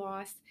early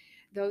loss,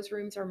 those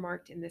rooms are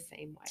marked in the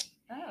same way.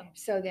 Oh.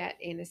 So that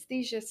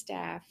anesthesia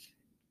staff,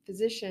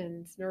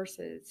 physicians,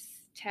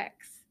 nurses,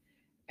 techs,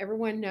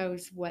 everyone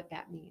knows what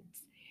that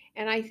means.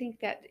 And I think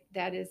that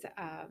that is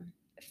a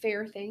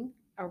fair thing,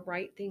 a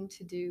right thing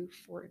to do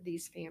for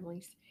these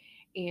families.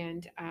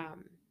 And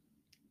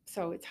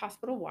so it's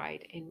hospital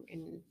wide,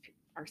 and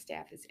our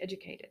staff is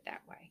educated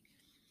that way.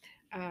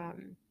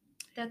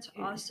 That's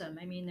awesome.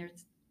 I mean,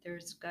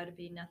 there's got to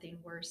be nothing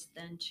worse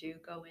than to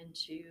go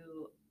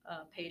into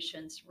a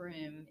patient's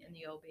room in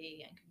the OB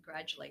and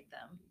congratulate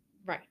them.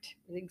 Right,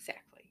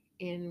 exactly.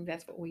 And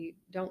that's what we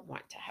don't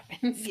want to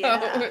happen. So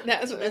Yeah,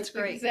 that's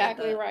great.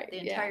 exactly right. The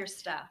entire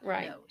staff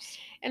knows.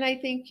 And I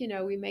think,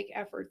 we make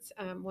efforts.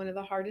 One of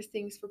the hardest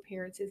things for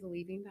parents is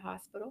leaving the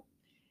hospital.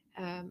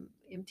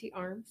 Empty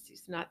arms.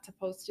 He's not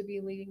supposed to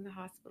be leaving the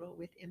hospital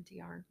with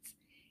empty arms.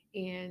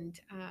 And,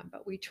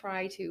 but we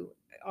try to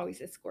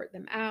always escort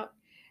them out,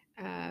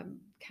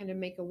 kind of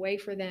make a way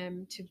for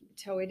them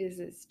so it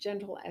is as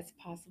gentle as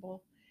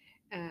possible.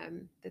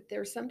 That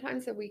there's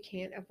sometimes that we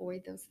can't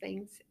avoid those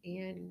things,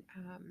 and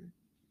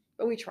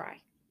but we try,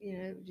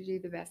 to do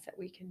the best that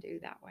we can do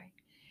that way.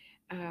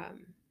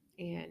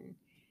 And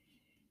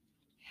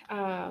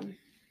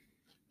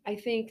I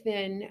think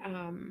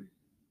then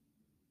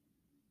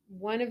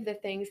one of the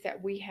things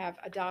that we have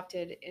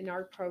adopted in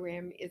our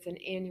program is an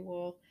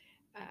annual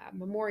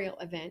memorial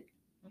event.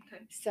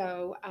 Okay.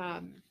 So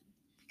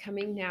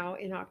coming now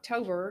in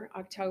October,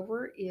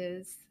 October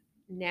is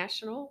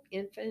National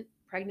Infant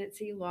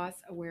Pregnancy Loss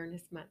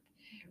Awareness Month.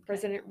 Okay.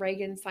 President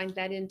Reagan signed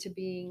that into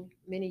being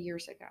many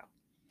years ago.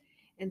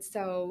 And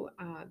so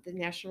the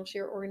National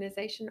Share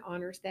Organization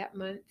honors that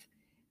month.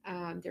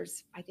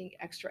 There's, I think,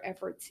 extra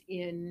efforts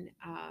in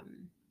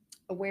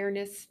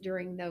awareness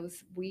during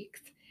those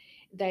weeks.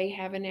 They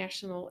have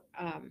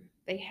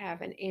they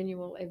have an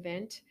annual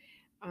event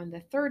on the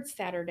third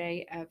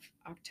Saturday of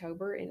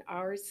October. And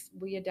ours,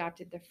 we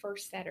adopted the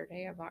first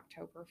Saturday of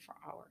October for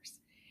ours.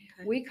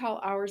 Okay. We call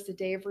ours the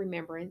Day of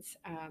Remembrance.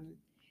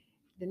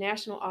 The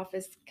national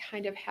office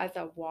kind of has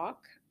a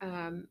walk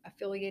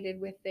affiliated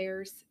with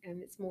theirs,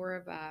 and it's more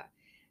of a,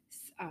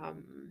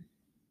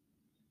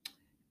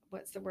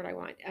 what's the word I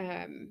want?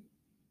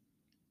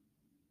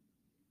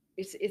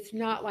 It's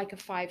not like a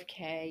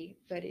 5K,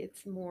 but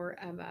it's more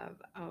of a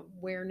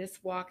awareness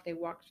walk. They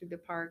walk through the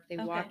park. They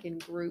walk in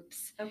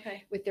groups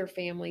with their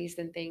families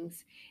and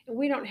things. And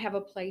we don't have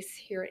a place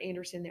here at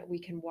Anderson that we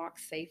can walk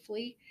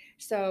safely.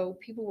 So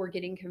people were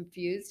getting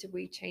confused.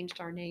 We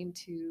changed our name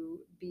to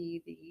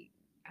be the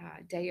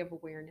Day of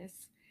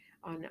Awareness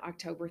on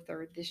October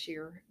 3rd this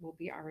year will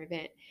be our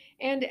event.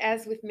 And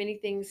as with many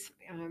things,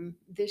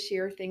 this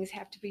year things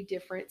have to be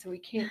different. So we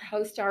can't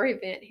host our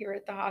event here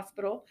at the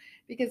hospital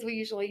because we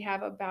usually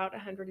have about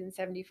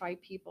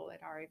 175 people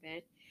at our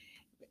event.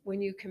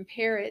 When you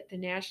compare it, the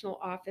national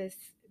office,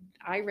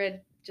 I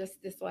read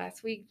just this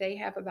last week, they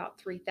have about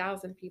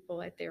 3,000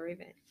 people at their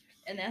event.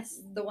 And that's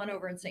the one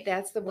over in St.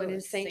 That's the one in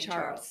Louis, St.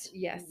 Charles.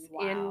 Yes.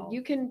 Wow. And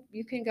you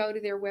can go to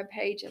their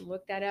webpage and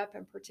look that up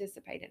and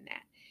participate in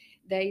that.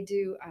 They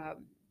do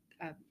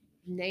a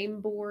name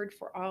board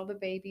for all the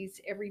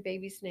babies. Every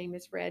baby's name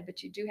is read,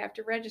 but you do have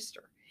to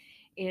register.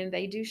 And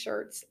they do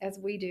shirts as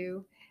we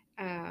do.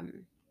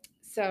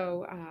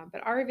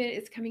 But our event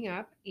is coming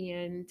up,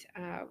 and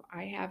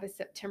I have a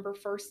September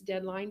 1st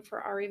deadline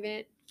for our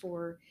event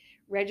for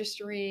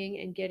registering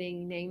and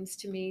getting names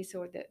to me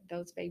so that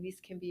those babies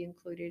can be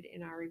included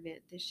in our event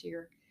this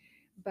year.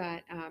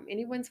 But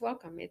anyone's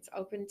welcome. It's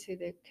open to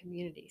the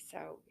community,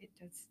 so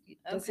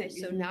Okay,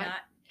 so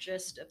not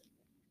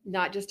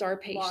just our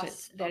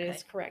patients. That okay.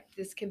 is correct.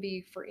 This can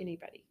be for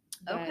anybody.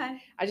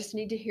 Okay. I just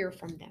need to hear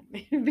from them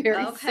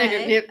very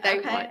soon if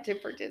they want to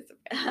participate.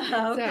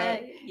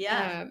 Okay. So,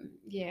 yeah.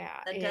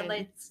 The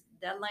and-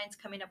 deadline's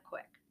coming up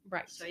quick.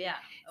 Right. So yeah.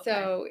 Okay.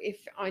 So if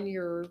on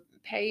your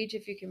page,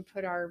 if you can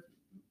put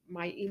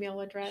my email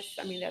address,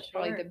 I mean, that's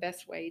probably Sure. the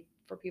best way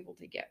for people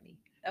to get me.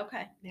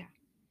 Okay. Yeah.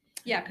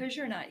 Yeah, because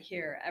you're not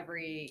here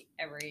every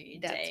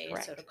That's day,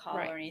 correct. so to call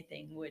Right. or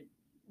anything would.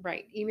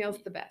 Right.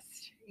 Email's the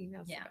best.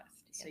 Email's Yeah. the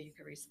best. So yes. you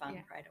could respond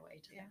Yeah. right away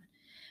to Yeah. that.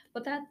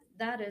 But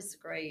that is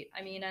great.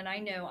 I mean, and I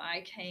know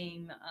I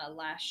came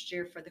last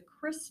year for the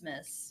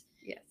Christmas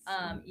Yes.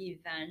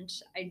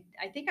 event. I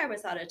think I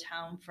was out of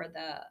town for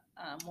the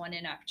one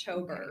in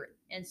October,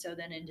 and so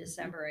then in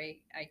December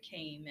I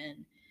came,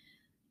 and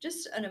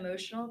just an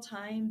emotional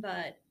time,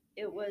 but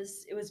it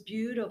was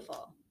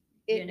beautiful.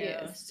 It you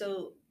know, is.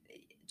 so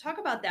talk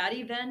about that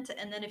event,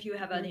 and then if you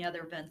have any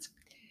other events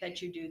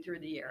that you do through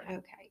the year.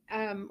 Okay.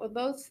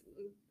 Well,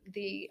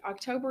 the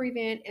October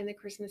event and the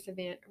Christmas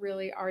event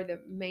really are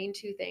the main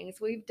two things.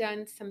 We've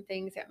done some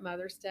things at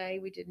Mother's Day.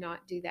 We did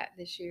not do that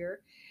this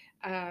year.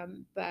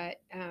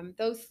 But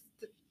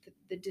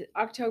the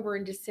October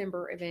and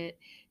December event,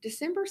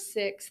 December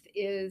 6th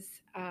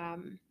is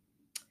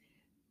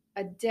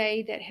a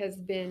day that has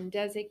been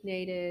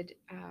designated,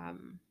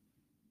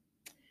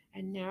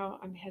 and now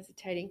I'm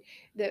hesitating.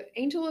 The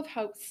Angel of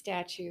Hope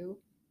statue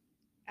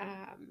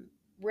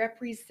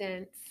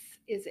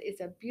is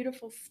a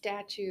beautiful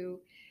statue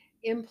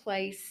in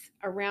place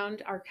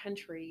around our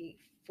country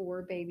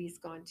for babies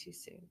gone too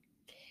soon.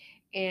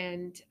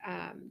 And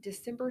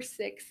December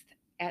 6th,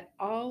 at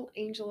all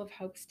Angel of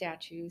Hope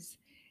statues,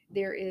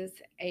 there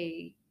is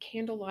a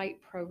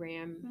candlelight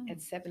program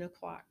at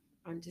 7:00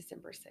 on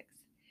December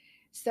 6th.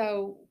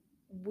 So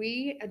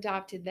we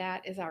adopted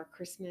that as our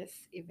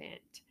Christmas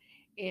event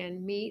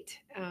and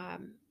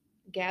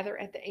gather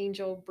at the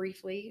Angel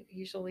briefly.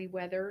 Usually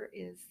weather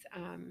is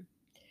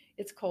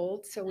it's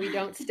cold, so we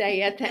don't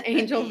stay at the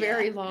Angel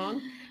very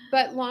long,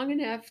 but long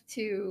enough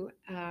to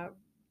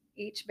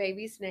each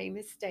baby's name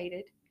is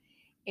stated,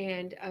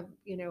 and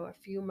a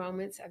few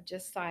moments of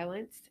just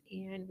silence,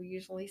 and we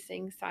usually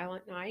sing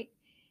Silent Night,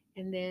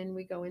 and then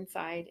we go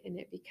inside, and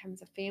it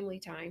becomes a family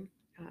time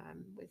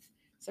with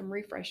some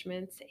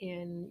refreshments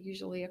and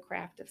usually a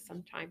craft of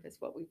some type is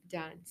what we've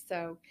done.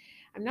 So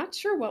I'm not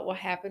sure what will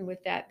happen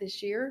with that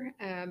this year.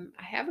 I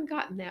haven't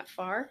gotten that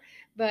far,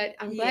 but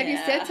I'm glad you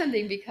said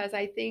something because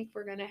I think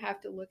we're going to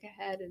have to look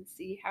ahead and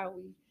see how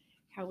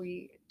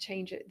we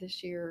change it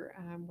this year,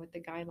 what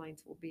the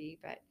guidelines will be.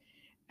 But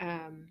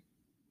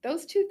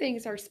those two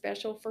things are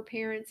special for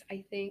parents.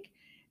 I think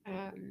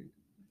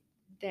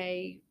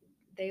they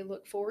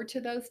look forward to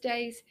those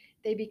days.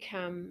 They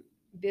become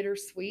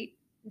bittersweet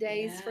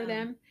days for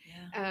them.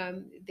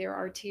 There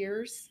are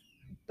tears,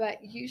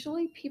 but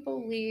usually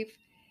people leave,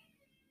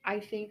 I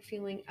think,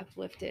 feeling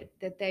uplifted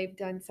that they've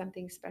done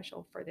something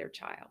special for their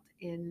child,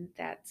 and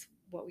that's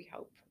what we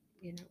hope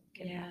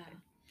can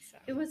happen. So.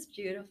 It was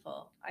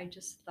beautiful. I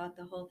just thought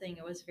the whole thing,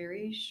 it was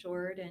very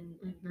short and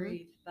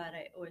brief, but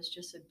it was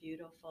just a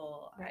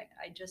beautiful, right.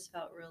 I just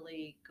felt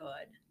really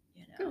good,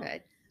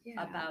 Good.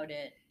 about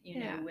it,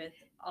 know, with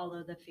all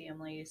of the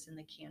families and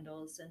the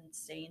candles and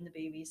saying the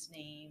babies'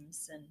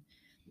 names. And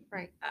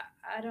right.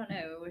 I don't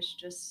know, it was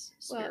just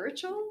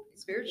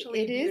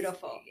spiritually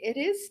beautiful. It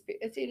is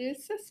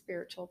a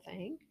spiritual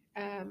thing,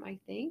 I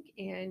think.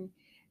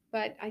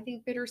 But I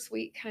think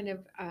bittersweet kind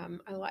of,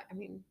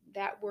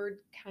 that word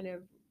kind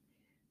of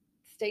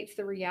states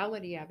the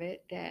reality of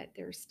it, that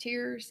there's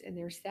tears and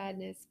there's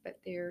sadness, but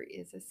there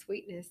is a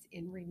sweetness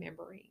in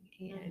remembering.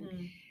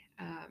 And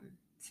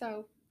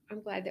so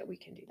I'm glad that we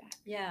can do that.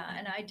 Yeah.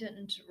 And I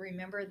didn't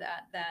remember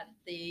that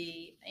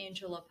the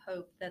Angel of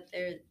Hope,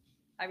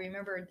 I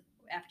remembered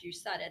after you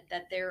said it,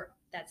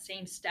 that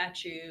same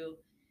statue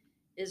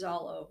is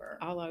all over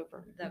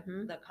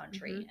the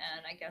country.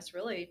 And I guess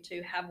really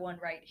to have one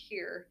right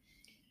here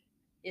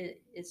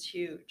it's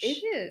huge.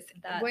 It is.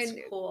 That's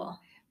cool.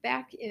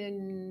 Back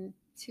in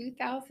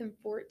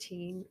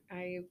 2014,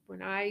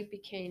 when I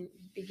began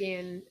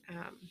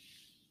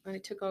when I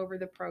took over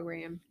the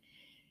program,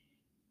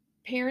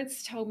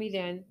 parents told me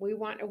then, we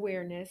want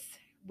awareness,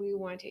 we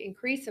want to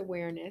increase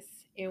awareness,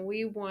 and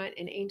we want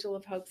an Angel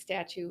of Hope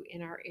statue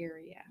in our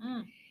area.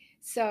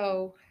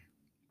 So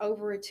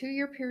over a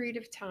 2-year period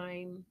of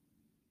time,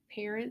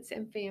 parents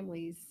and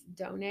families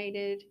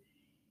donated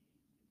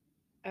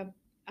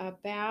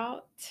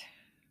about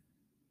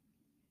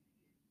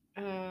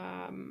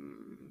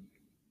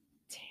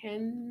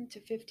 $10,000 to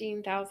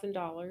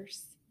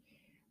 $15,000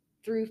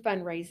 through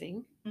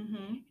fundraising,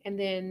 and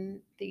then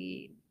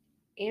the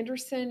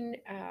Anderson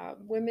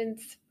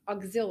Women's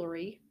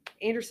Auxiliary.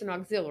 Anderson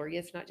Auxiliary,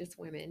 it's not just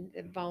women,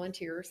 the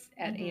volunteers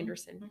at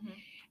Anderson,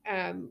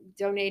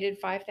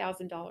 donated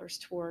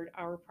 $5,000 toward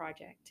our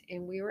project.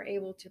 And we were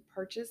able to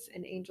purchase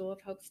an Angel of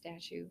Hope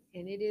statue.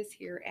 And it is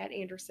here at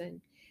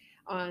Anderson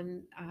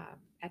on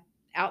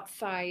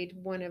outside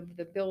one of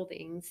the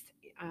buildings,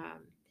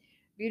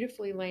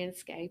 beautifully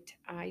landscaped.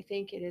 I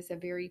think it is a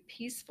very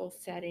peaceful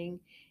setting.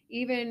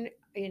 Even,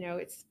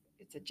 it's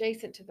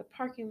adjacent to the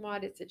parking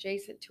lot, it's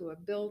adjacent to a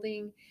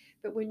building,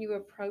 but when you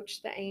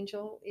approach the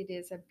angel, it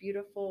is a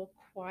beautiful,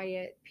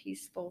 quiet,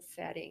 peaceful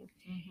setting,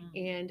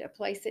 and a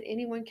place that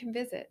anyone can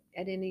visit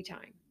at any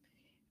time.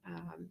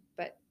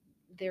 But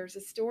there's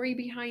a story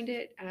behind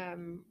it.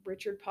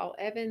 Richard Paul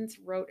Evans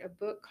wrote a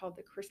book called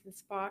The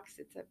Christmas Box.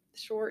 It's a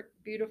short,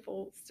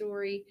 beautiful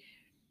story,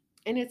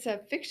 and it's a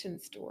fiction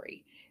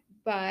story,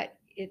 but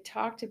it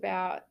talked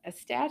about a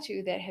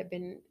statue that had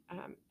been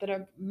that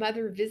a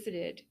mother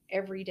visited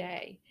every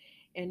day,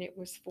 and it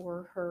was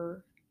for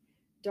her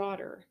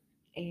daughter.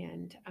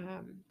 And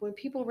when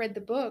people read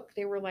the book,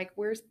 they were like,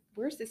 "Where's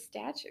this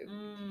statue?"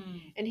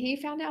 And he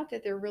found out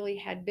that there really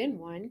had been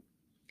one.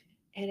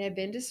 It had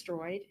been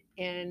destroyed,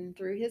 and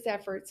through his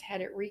efforts,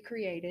 had it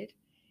recreated,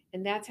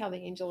 and that's how the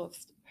Angel of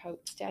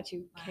Hope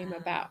statue came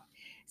about.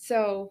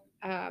 So.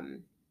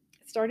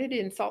 Started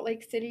in Salt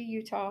Lake City,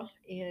 Utah,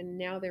 and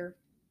now they're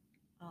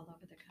all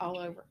over the country. All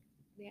over.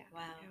 Yeah.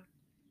 Wow. Yeah.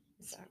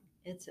 So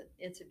it's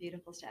a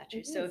beautiful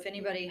statue. So if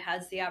anybody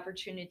has the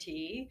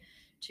opportunity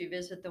to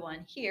visit the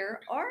one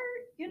here, or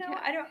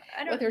I don't.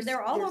 Well,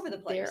 they're all over the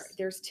place.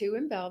 There's 2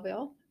 in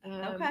Belleville.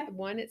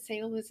 One at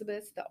St.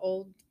 Elizabeth's, the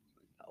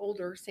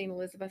older St.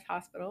 Elizabeth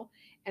Hospital,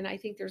 and I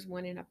think there's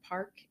one in a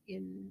park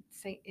in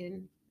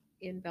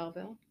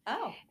Belleville.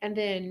 Oh. And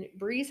then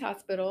Breeze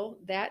Hospital,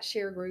 that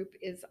share group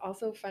is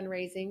also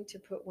fundraising to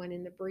put one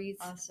in the Breeze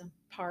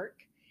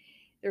Park.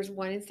 There's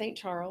one in St.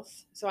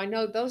 Charles. So I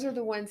know those are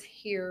the ones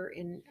here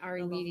in our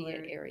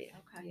immediate area.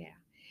 Okay. Yeah.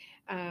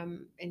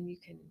 And you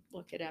can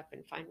look it up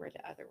and find where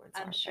the other ones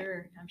are. I'm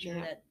sure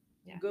that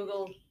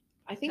Google.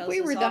 I think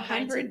we were the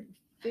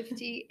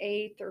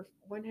 158th or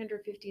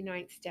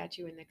 159th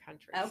statue in the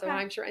country. Okay. So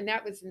I'm sure, and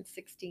that was in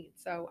 16.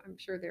 So I'm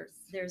sure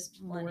there's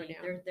plenty more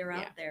now. They're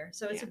out there.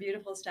 So it's a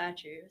beautiful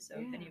statue. So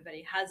if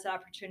anybody has the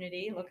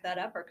opportunity, look that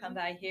up or come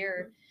by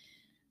here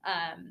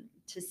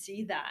to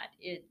see that.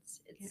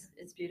 It's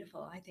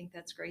beautiful. I think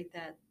that's great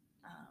that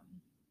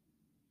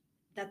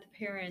that the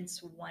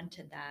parents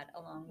wanted that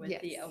along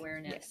with the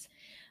awareness.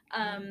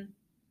 Yes.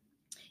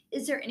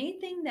 Is there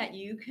anything that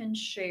you can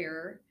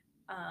share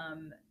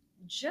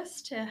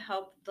just to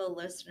help the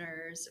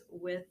listeners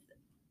with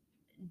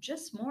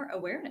just more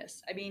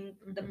awareness? I mean,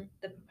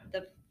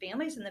 the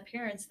families and the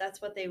parents,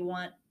 that's what they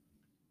want,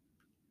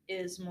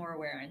 is more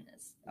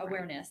awareness.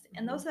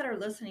 And those that are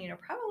listening are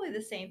probably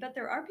the same, but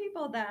there are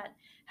people that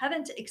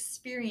haven't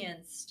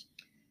experienced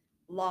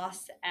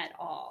loss at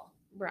all.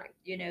 Right.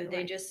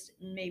 They just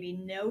maybe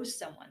know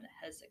someone that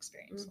has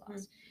experienced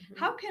loss.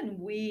 How can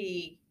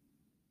we,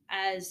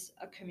 as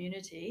a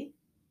community,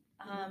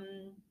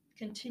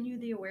 continue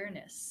the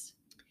awareness?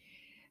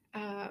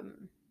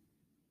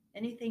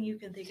 Anything you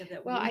can think of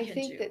that I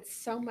think that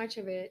so much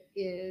of it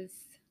is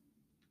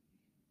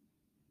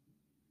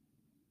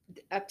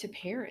up to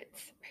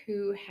parents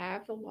who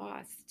have the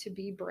loss to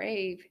be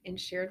brave and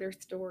share their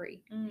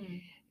story.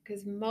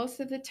 Because most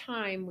of the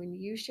time when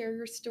you share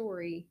your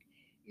story,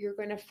 you're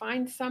going to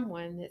find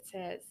someone that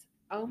says,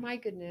 "Oh my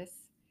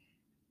goodness,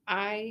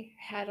 I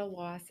had a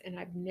loss and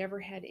I've never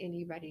had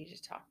anybody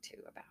to talk to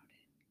about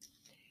it."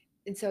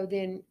 And so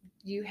then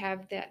you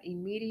have that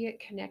immediate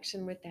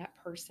connection with that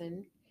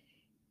person,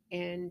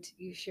 and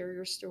you share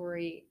your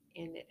story,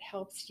 and it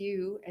helps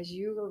you as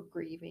you are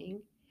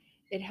grieving.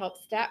 It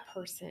helps that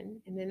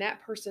person, and then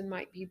that person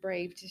might be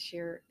brave to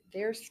share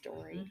their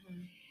story.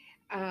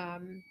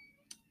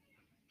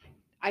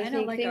 I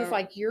think things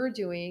like you're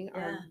doing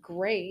are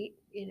great,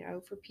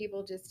 for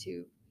people just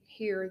to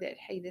hear that,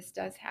 hey, this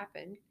does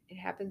happen. It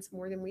happens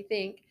more than we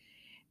think.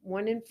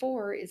 1 in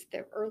 4 is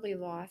the early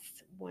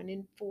loss. 1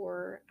 in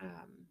 4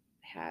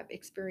 have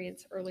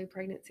experienced early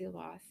pregnancy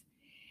loss.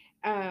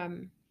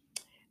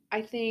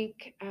 I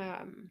think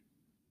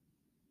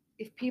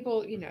if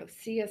people,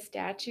 see a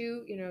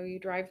statue, you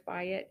drive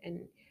by it,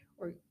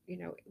 or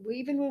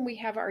even when we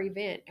have our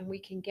event and we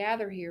can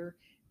gather here,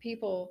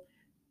 people,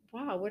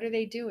 wow, what are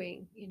they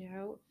doing?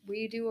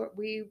 We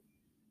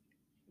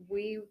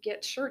we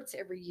get shirts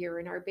every year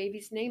and our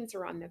baby's names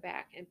are on the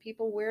back and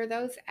people wear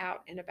those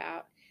out and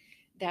about.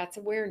 That's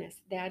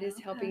awareness. That is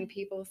helping Okay.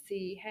 people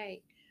see,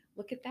 hey,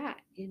 look at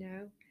that,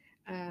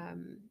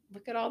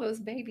 look at all those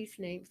babies'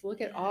 names.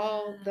 Look at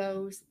all Yeah.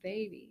 those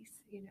babies,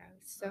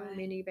 so Right.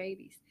 many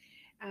babies.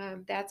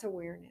 That's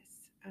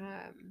awareness.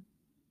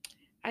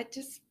 I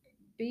just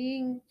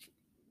being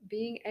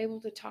being able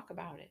to talk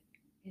about it,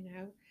 you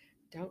know.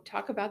 Don't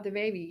talk about the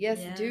baby. Yes,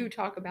 Yeah. do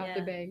talk about the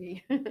Yeah.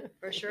 baby.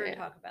 For sure, Yeah,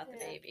 talk about the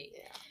yeah, baby.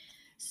 yeah.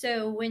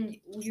 So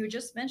when you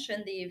just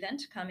mentioned the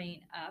event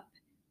coming up,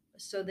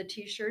 so the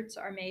t-shirts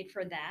are made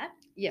for that.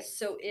 Yes,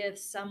 So if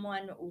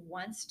someone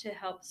wants to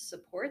help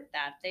support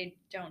that, they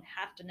don't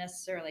have to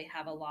necessarily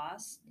have a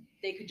loss.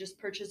 They could just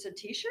purchase a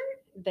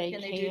t-shirt. they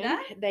Can they do can.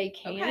 that? They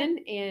Okay. can,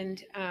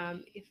 and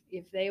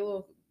if they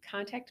will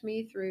contact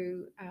me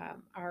through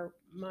our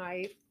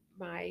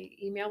my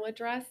email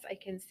address, I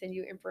can send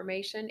you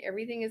information.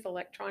 Everything is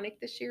electronic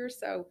this year,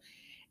 so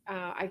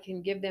I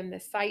can give them the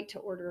site to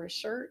order a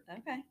shirt.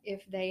 Okay.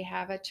 If they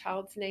have a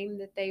child's name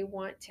that they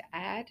want to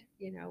add,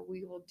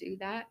 we will do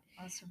that.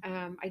 Awesome.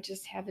 I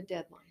just have a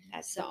deadline.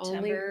 That's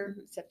September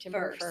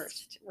September 1st.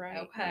 1st. Right.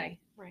 Okay.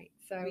 Right.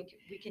 So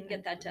We can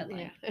get that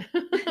deadline. Yeah.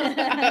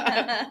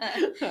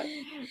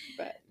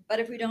 But But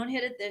if we don't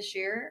hit it this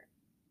year,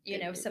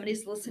 if it-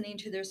 somebody's listening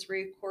to this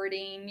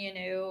recording,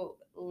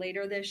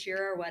 later this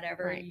year or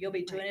whatever, right. you'll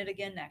be doing Right. it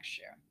again next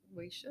year.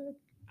 We should.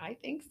 I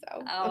think so.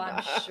 Oh,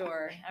 I'm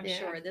sure. I'm Yeah,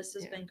 sure this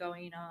has yeah. been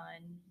going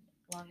on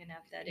long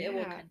enough that it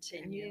will Yeah.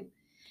 continue.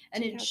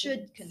 And it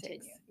should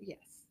continue.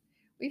 Yes.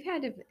 We've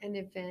had an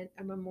event,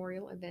 a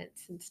memorial event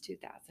since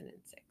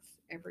 2006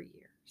 every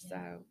year. Yeah.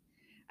 So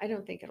I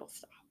don't think it'll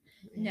stop.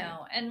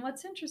 No. And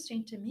what's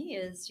interesting to me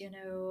is,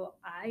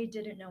 I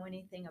didn't know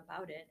anything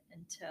about it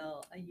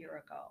until a year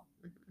ago.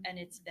 Mhm. And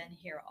it's been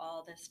here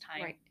all this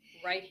time,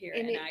 Right. here.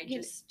 And And it- I you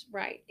know, just,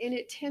 Right. And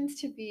it tends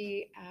to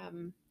be,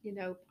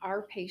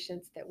 our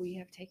patients that we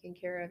have taken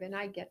care of. And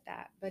I get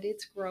that, but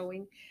it's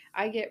growing.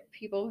 I get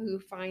people who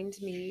find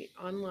me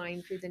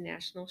online through the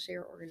National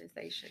Share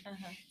Organization.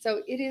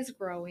 So it is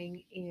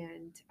growing.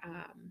 And,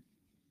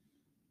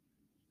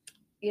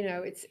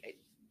 it's,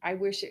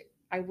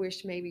 I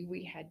wish maybe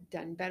we had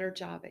done better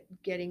job at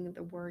getting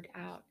the word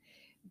out,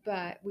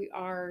 but we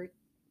are,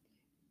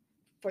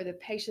 for the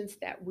patients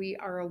that we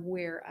are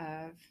aware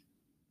of,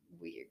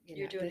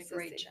 you're doing a this is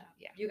great it. job.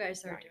 Yeah. You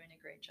guys are Right. doing a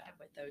great job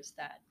with those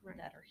that Right.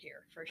 that are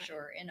here for Right.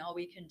 sure. And all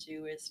we can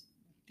do is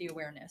the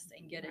awareness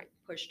and get Right. it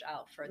pushed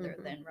out further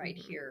Mhm, than right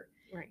mhm. here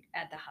Right.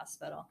 at the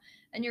hospital.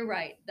 And you're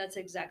right. That's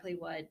exactly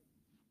what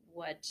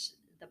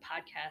the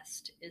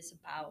podcast is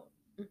about,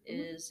 Mhm.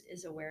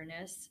 is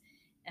awareness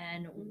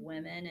and Mhm.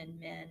 women and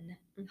men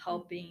Mhm.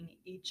 helping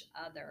each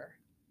other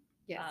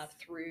Yes.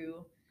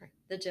 through Right.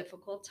 the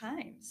difficult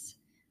times.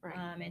 Right.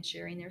 And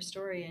sharing their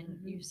story. And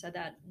Mhm. you said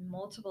that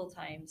multiple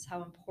times,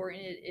 how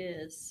important it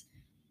is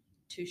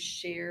to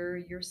share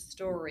your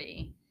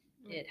story.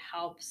 Right. It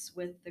helps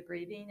with the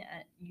grieving,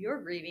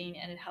 your grieving,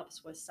 and it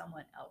helps with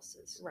someone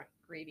else's Right.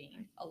 grieving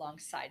Right.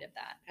 alongside of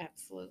that.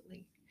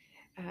 Absolutely.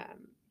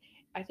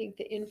 I think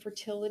the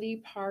infertility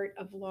part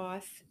of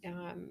loss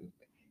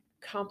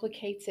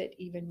complicates it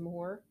even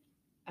more.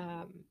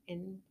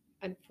 And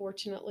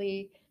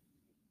unfortunately,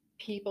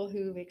 people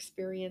who've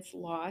experienced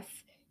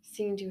loss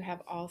seem to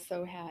have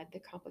also had the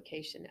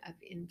complication of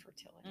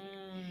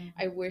infertility.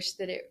 I wish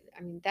that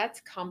that's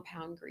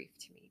compound grief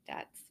to me.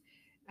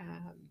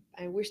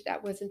 I wish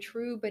that wasn't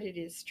true, but it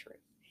is true.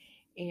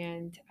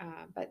 And,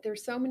 but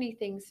there's so many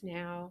things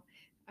now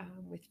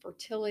with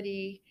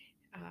fertility,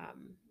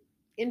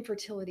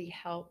 infertility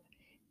help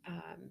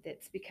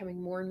that's becoming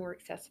more and more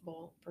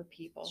accessible for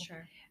people.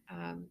 Sure.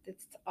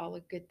 That's all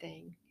a good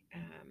thing.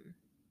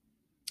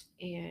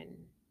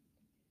 And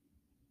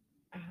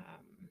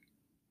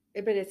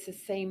but it's the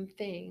same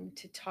thing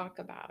to talk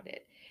about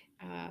it,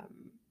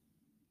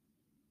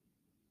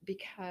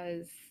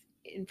 because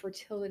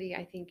infertility,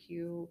 I think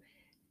you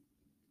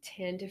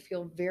tend to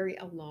feel very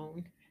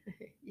alone,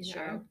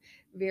 Sure.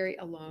 very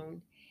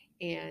alone,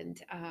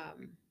 and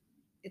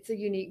it's a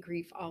unique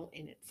grief all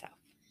in itself.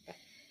 But,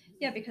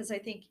 Yeah, because I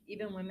think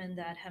even women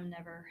that have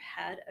never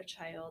had a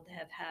child,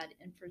 have had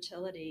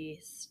infertility,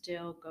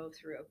 still go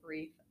through a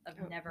grief of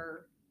Oh.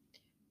 never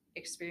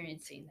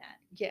experiencing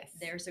that. yes,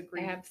 There's a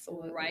grief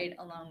absolutely. right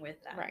along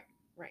with that.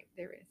 Right,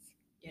 there is.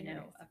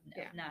 Of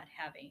Yeah. not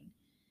having,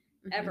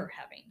 Mhm. ever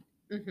having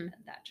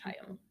Mhm. that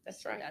child. Mhm.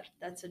 That's So right.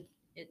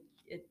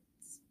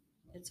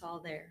 it's all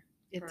there.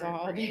 It's for,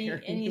 all for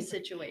there. any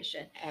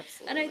situation.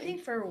 Absolutely. And I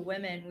think for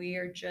women, we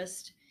are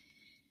just.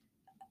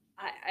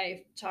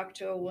 I talked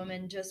to a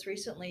woman just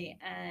recently,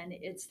 and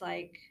it's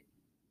like,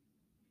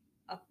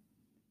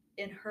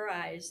 in her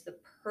eyes, the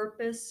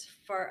purpose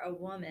for a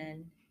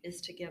woman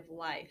is to give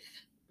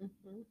life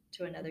Mhm.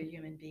 to another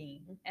human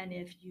being. Mhm. And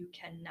if you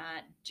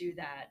cannot do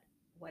that,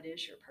 what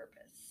is your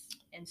purpose?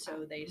 And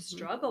so they Mhm.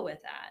 struggle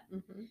with that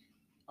Mhm.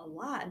 a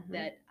lot, Mhm.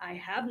 that I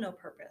have no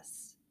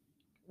purpose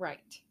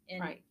Right. in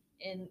Right.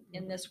 in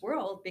Mhm. this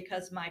world,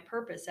 because my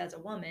purpose as a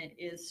woman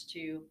is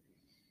to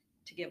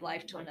to give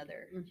life to Right.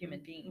 another Mhm. human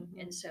being.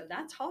 Mhm. And so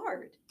that's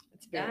hard.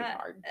 It's very That,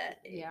 hard.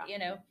 Yeah. you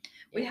know,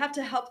 we Yeah. have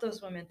to help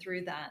those women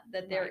through that,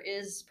 there Right.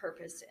 is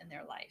purpose in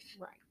their life.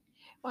 Right.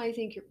 Well, I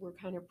think we're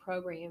kind of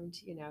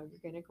programmed, you're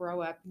going to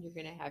grow up and you're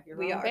going to have your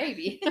We own are.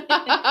 baby.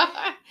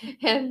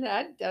 And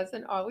that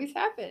doesn't always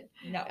happen.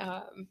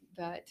 No.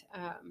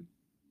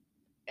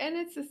 And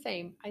it's the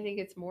same. I think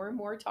it's more and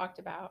more talked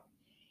about,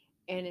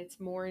 and it's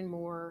more and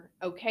more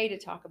okay to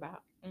talk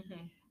about,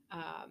 Hmm.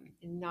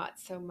 and not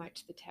so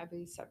much the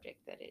taboo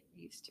subject that it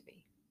used to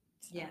be.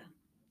 So, Yeah.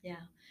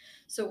 Yeah.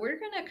 So we're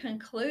going to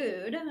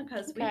conclude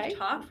because Okay. we've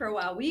talked for a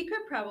while. We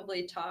could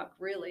probably talk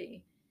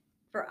really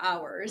for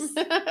hours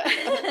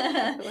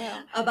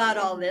Well, about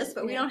all this,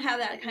 but we yeah. don't have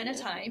that kind of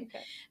Yeah. time.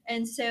 Okay.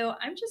 And so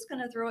I'm just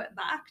going to throw it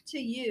back to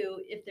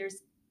you. If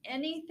there's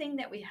anything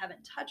that we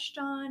haven't touched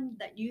on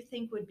that you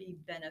think would be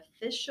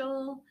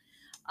beneficial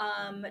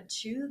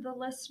to the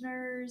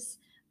listeners,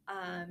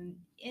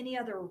 any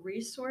other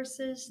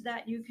resources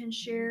that you can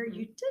share. Mhm.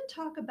 You did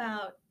talk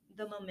about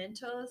the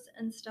mementos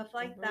and stuff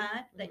like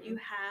Mhm. that you Mhm.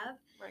 have.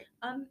 Right.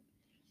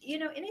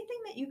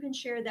 Anything that you can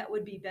share that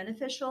would be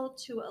beneficial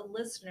to a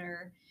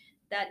listener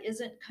that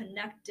isn't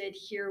connected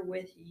here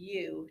with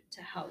you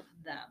to help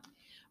them.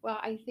 Well,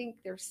 I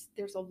think there's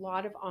a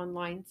lot of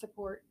online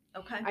support.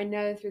 Okay. I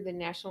know through the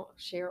National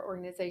Share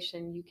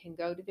Organization, you can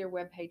go to their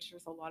webpage.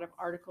 There's a lot of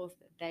articles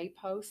that they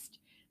post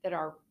that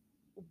are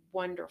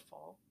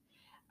wonderful,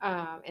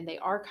 and they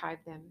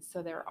archive them,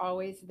 so they're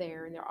always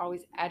there and they're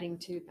always adding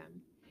to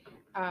them.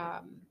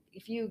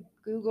 If you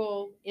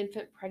Google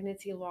infant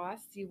pregnancy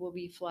loss, you will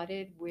be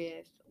flooded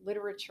with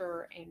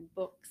literature and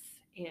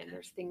books, and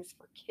there's things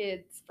for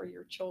kids, for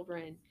your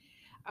children.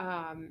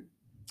 Um,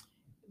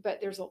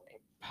 but there's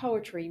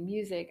poetry,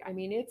 music. I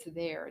mean, it's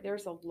there.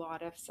 There's a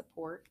lot of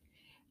support.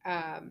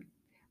 Um,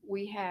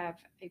 we have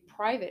a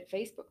private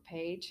Facebook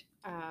page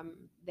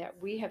that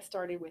we have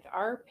started with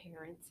our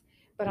parents,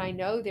 but I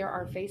know there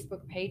are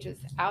Facebook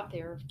pages out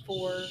there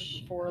for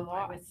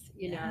loss.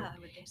 I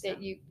would think so.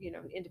 That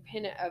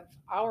independent of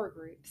our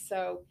group.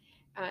 So.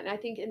 And I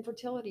think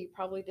infertility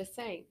probably the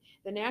same.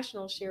 The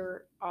National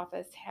Share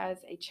Office has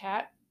a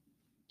chat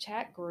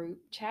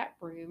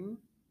room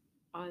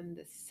on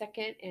the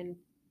second and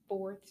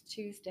fourth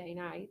Tuesday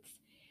nights.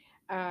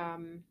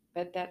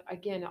 But that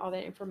again, all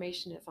that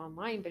information is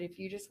online. But if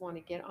you just want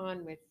to get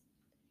on with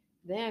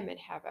them and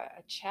have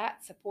a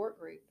chat support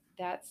group,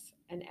 that's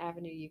an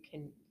avenue you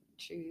can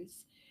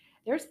choose.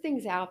 There's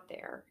things out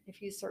there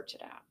if you search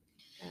it out.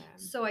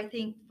 So I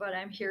think what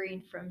I'm hearing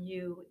from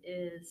you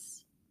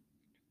is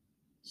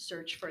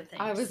search for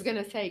things. I was going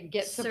to say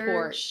get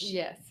support. Search,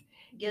 Yes.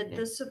 Get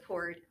the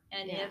support.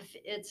 And Yeah. if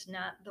it's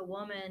not the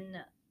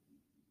woman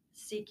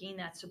seeking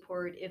that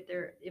support, if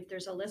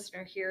there's a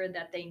listener here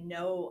that they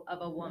know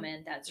of a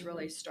woman that's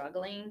really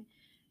struggling,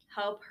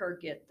 help her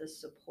get the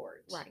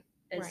support. Right.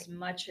 As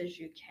much as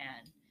you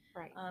can.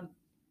 Right.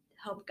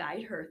 Help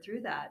guide her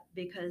through that,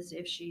 because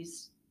if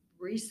she's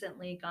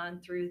recently gone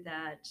through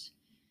that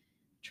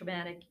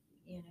traumatic,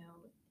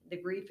 the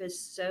grief is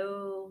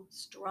so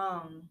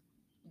strong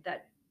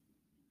that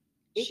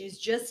she's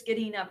just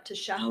getting up to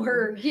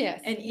shower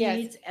and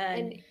eat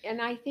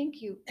and I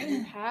think you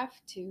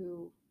have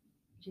to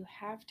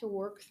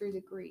work through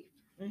the grief.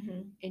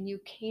 Mm-hmm. And you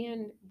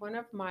can. One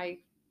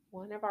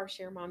of our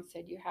share moms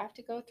said you have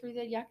to go through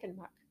the yuck and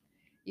muck.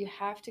 You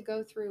have to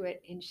go through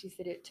it. And she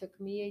said it took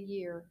me a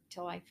year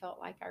till I felt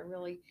like I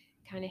really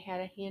kind of had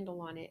a handle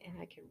on it and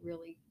I could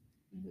really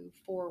move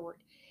forward.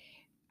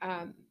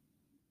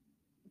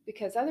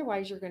 Because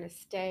otherwise you're going to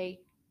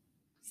stay,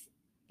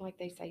 like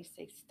they say,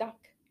 stay stuck.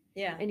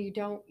 Yeah. And you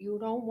don't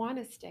want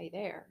to stay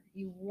there.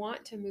 You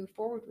want to move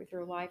forward with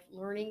your life,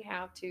 learning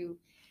how to,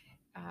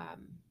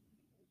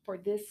 for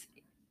this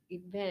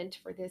event,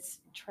 for this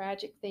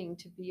tragic thing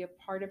to be a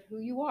part of who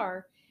you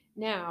are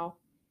now,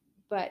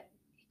 but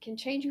it can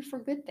change you for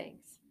good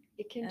things.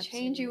 It can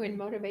change you and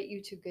motivate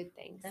you to good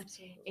things.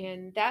 Absolutely.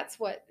 And that's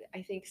what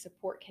I think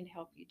support can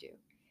help you do,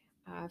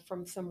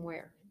 from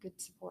somewhere, good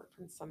support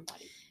from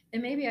somebody.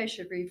 And maybe I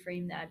should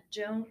reframe that.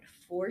 Don't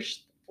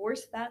force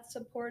that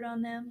support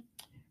on them.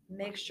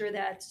 Make sure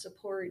that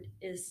support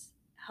is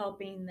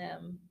helping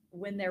them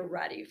when they're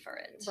ready for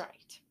it.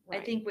 Right.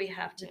 I think we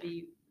have to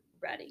be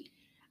ready.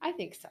 I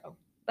think so.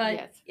 But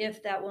yes.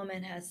 If that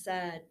woman has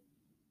said,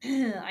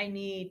 I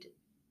need,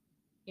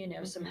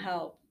 some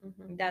help,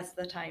 that's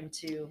the time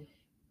to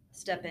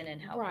step in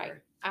and help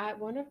her.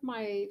 One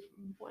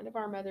of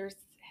our mothers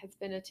has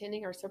been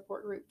attending our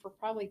support group for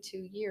probably 2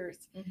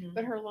 years,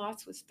 but her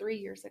loss was 3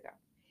 years ago.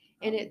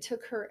 And it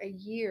took her a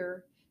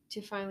year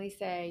to finally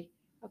say,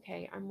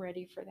 okay, I'm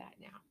ready for that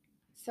now.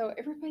 So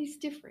everybody's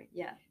different.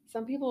 Yeah.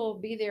 Some people will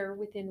be there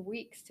within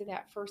weeks to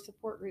that first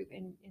support group.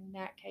 And in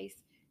that case,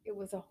 it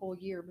was a whole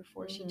year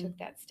before she took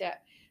that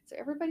step. So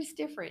everybody's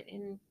different,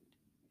 and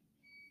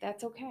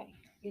that's okay.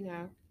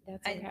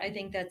 That's okay. I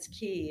think that's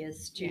key,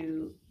 is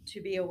to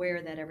be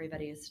aware that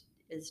everybody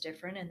is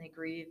different and they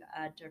grieve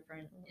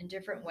in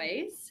different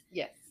ways.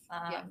 Yes.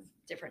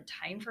 Different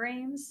time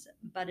frames,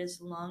 but as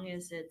long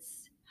as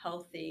it's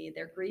healthy,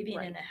 they're grieving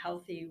Right. in a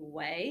healthy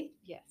way,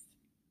 Yes.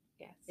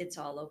 Yes. it's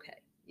all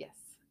okay.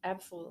 Yes.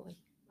 Absolutely.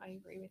 I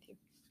agree with you.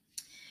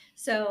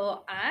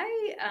 So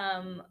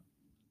I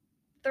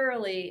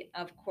thoroughly,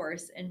 of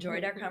course,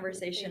 enjoyed our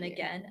conversation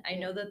again. I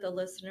know that the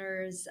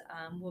listeners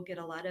will get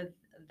a lot of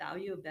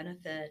value,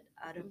 benefit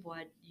out of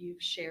what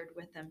you've shared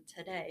with them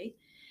today.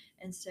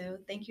 And so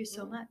thank you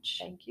so much.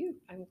 Thank you.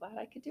 I'm glad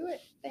I could do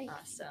it. Thanks.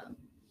 Awesome.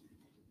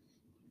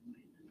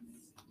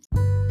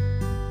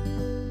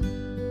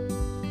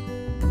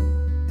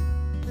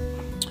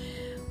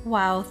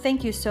 Wow,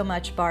 thank you so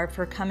much, Barb,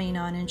 for coming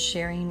on and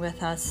sharing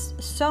with us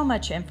so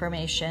much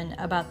information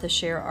about the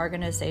SHARE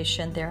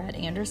organization there at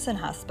Anderson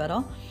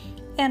Hospital,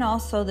 and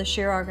also the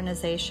SHARE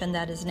organization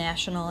that is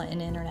national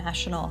and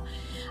international.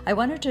 I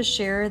wanted to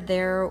share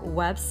their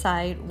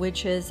website,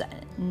 which is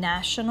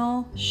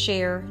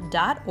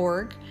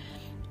nationalshare.org.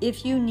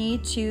 If you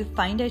need to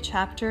find a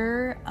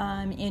chapter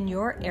in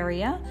your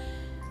area,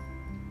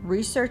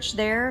 research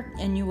there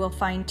and you will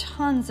find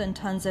tons and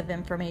tons of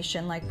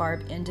information, like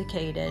Barb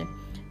indicated,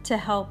 to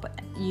help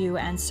you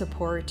and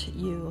support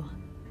you.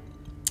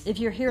 If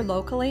you're here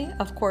locally,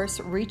 of course,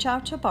 reach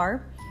out to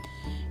Barb.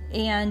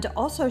 And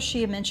also,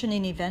 she mentioned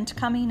an event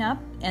coming up,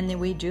 and then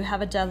we do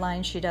have a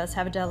deadline. She does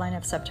have a deadline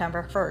of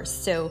September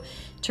 1st. So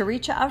to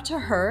reach out to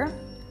her,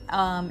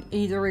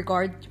 either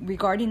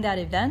regarding that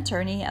event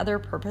or any other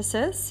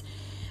purposes,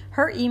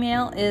 her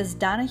email is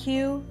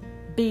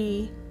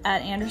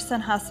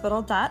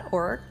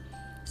donahue@andersonhospital.org.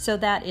 So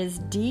that is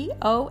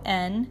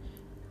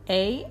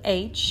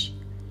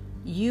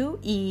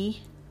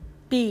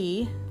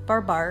DONAHUEB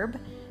for Barb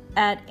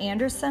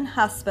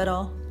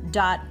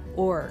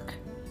 @andersonhospital.org.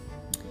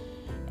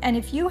 And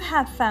if you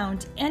have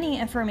found any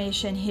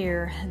information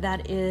here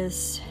that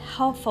is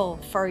helpful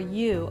for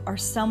you or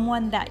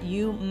someone that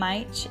you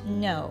might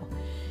know,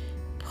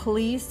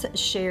 please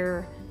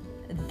share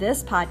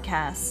this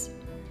podcast,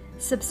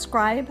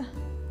 subscribe,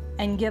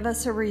 and give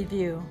us a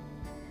review.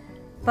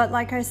 But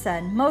like I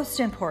said, most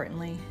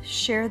importantly,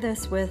 share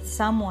this with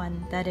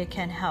someone that it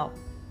can help.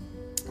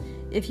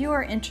 If you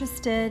are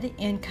interested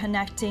in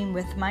connecting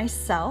with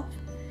myself,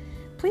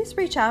 please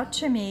reach out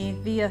to me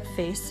via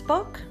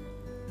Facebook,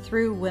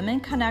 through Women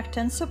Connect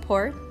and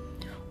Support,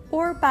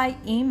 or by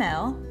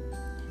email.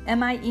 And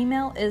my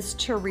email is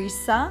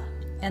Teresa,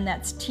 and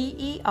that's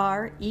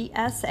TERESA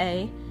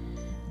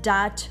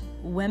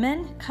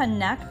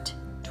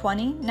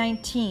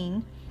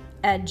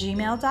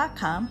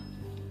womenconnect2019@gmail.com.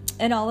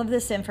 And all of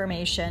this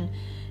information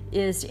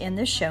is in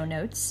the show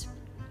notes.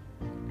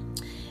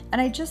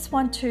 And I just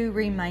want to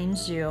remind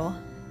you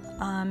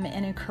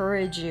and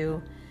encourage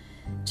you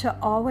to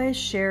always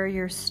share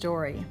your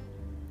story.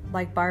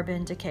 Like Barb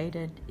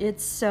indicated,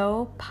 it's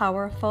so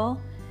powerful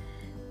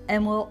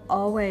and will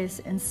always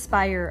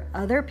inspire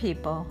other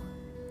people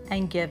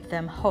and give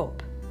them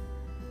hope,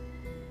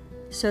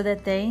 so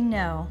that they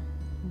know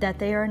that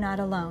they are not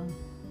alone.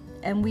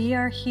 And we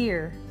are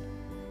here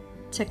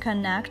to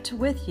connect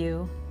with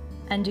you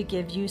and to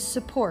give you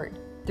support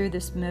through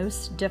this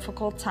most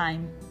difficult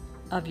time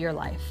of your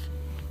life.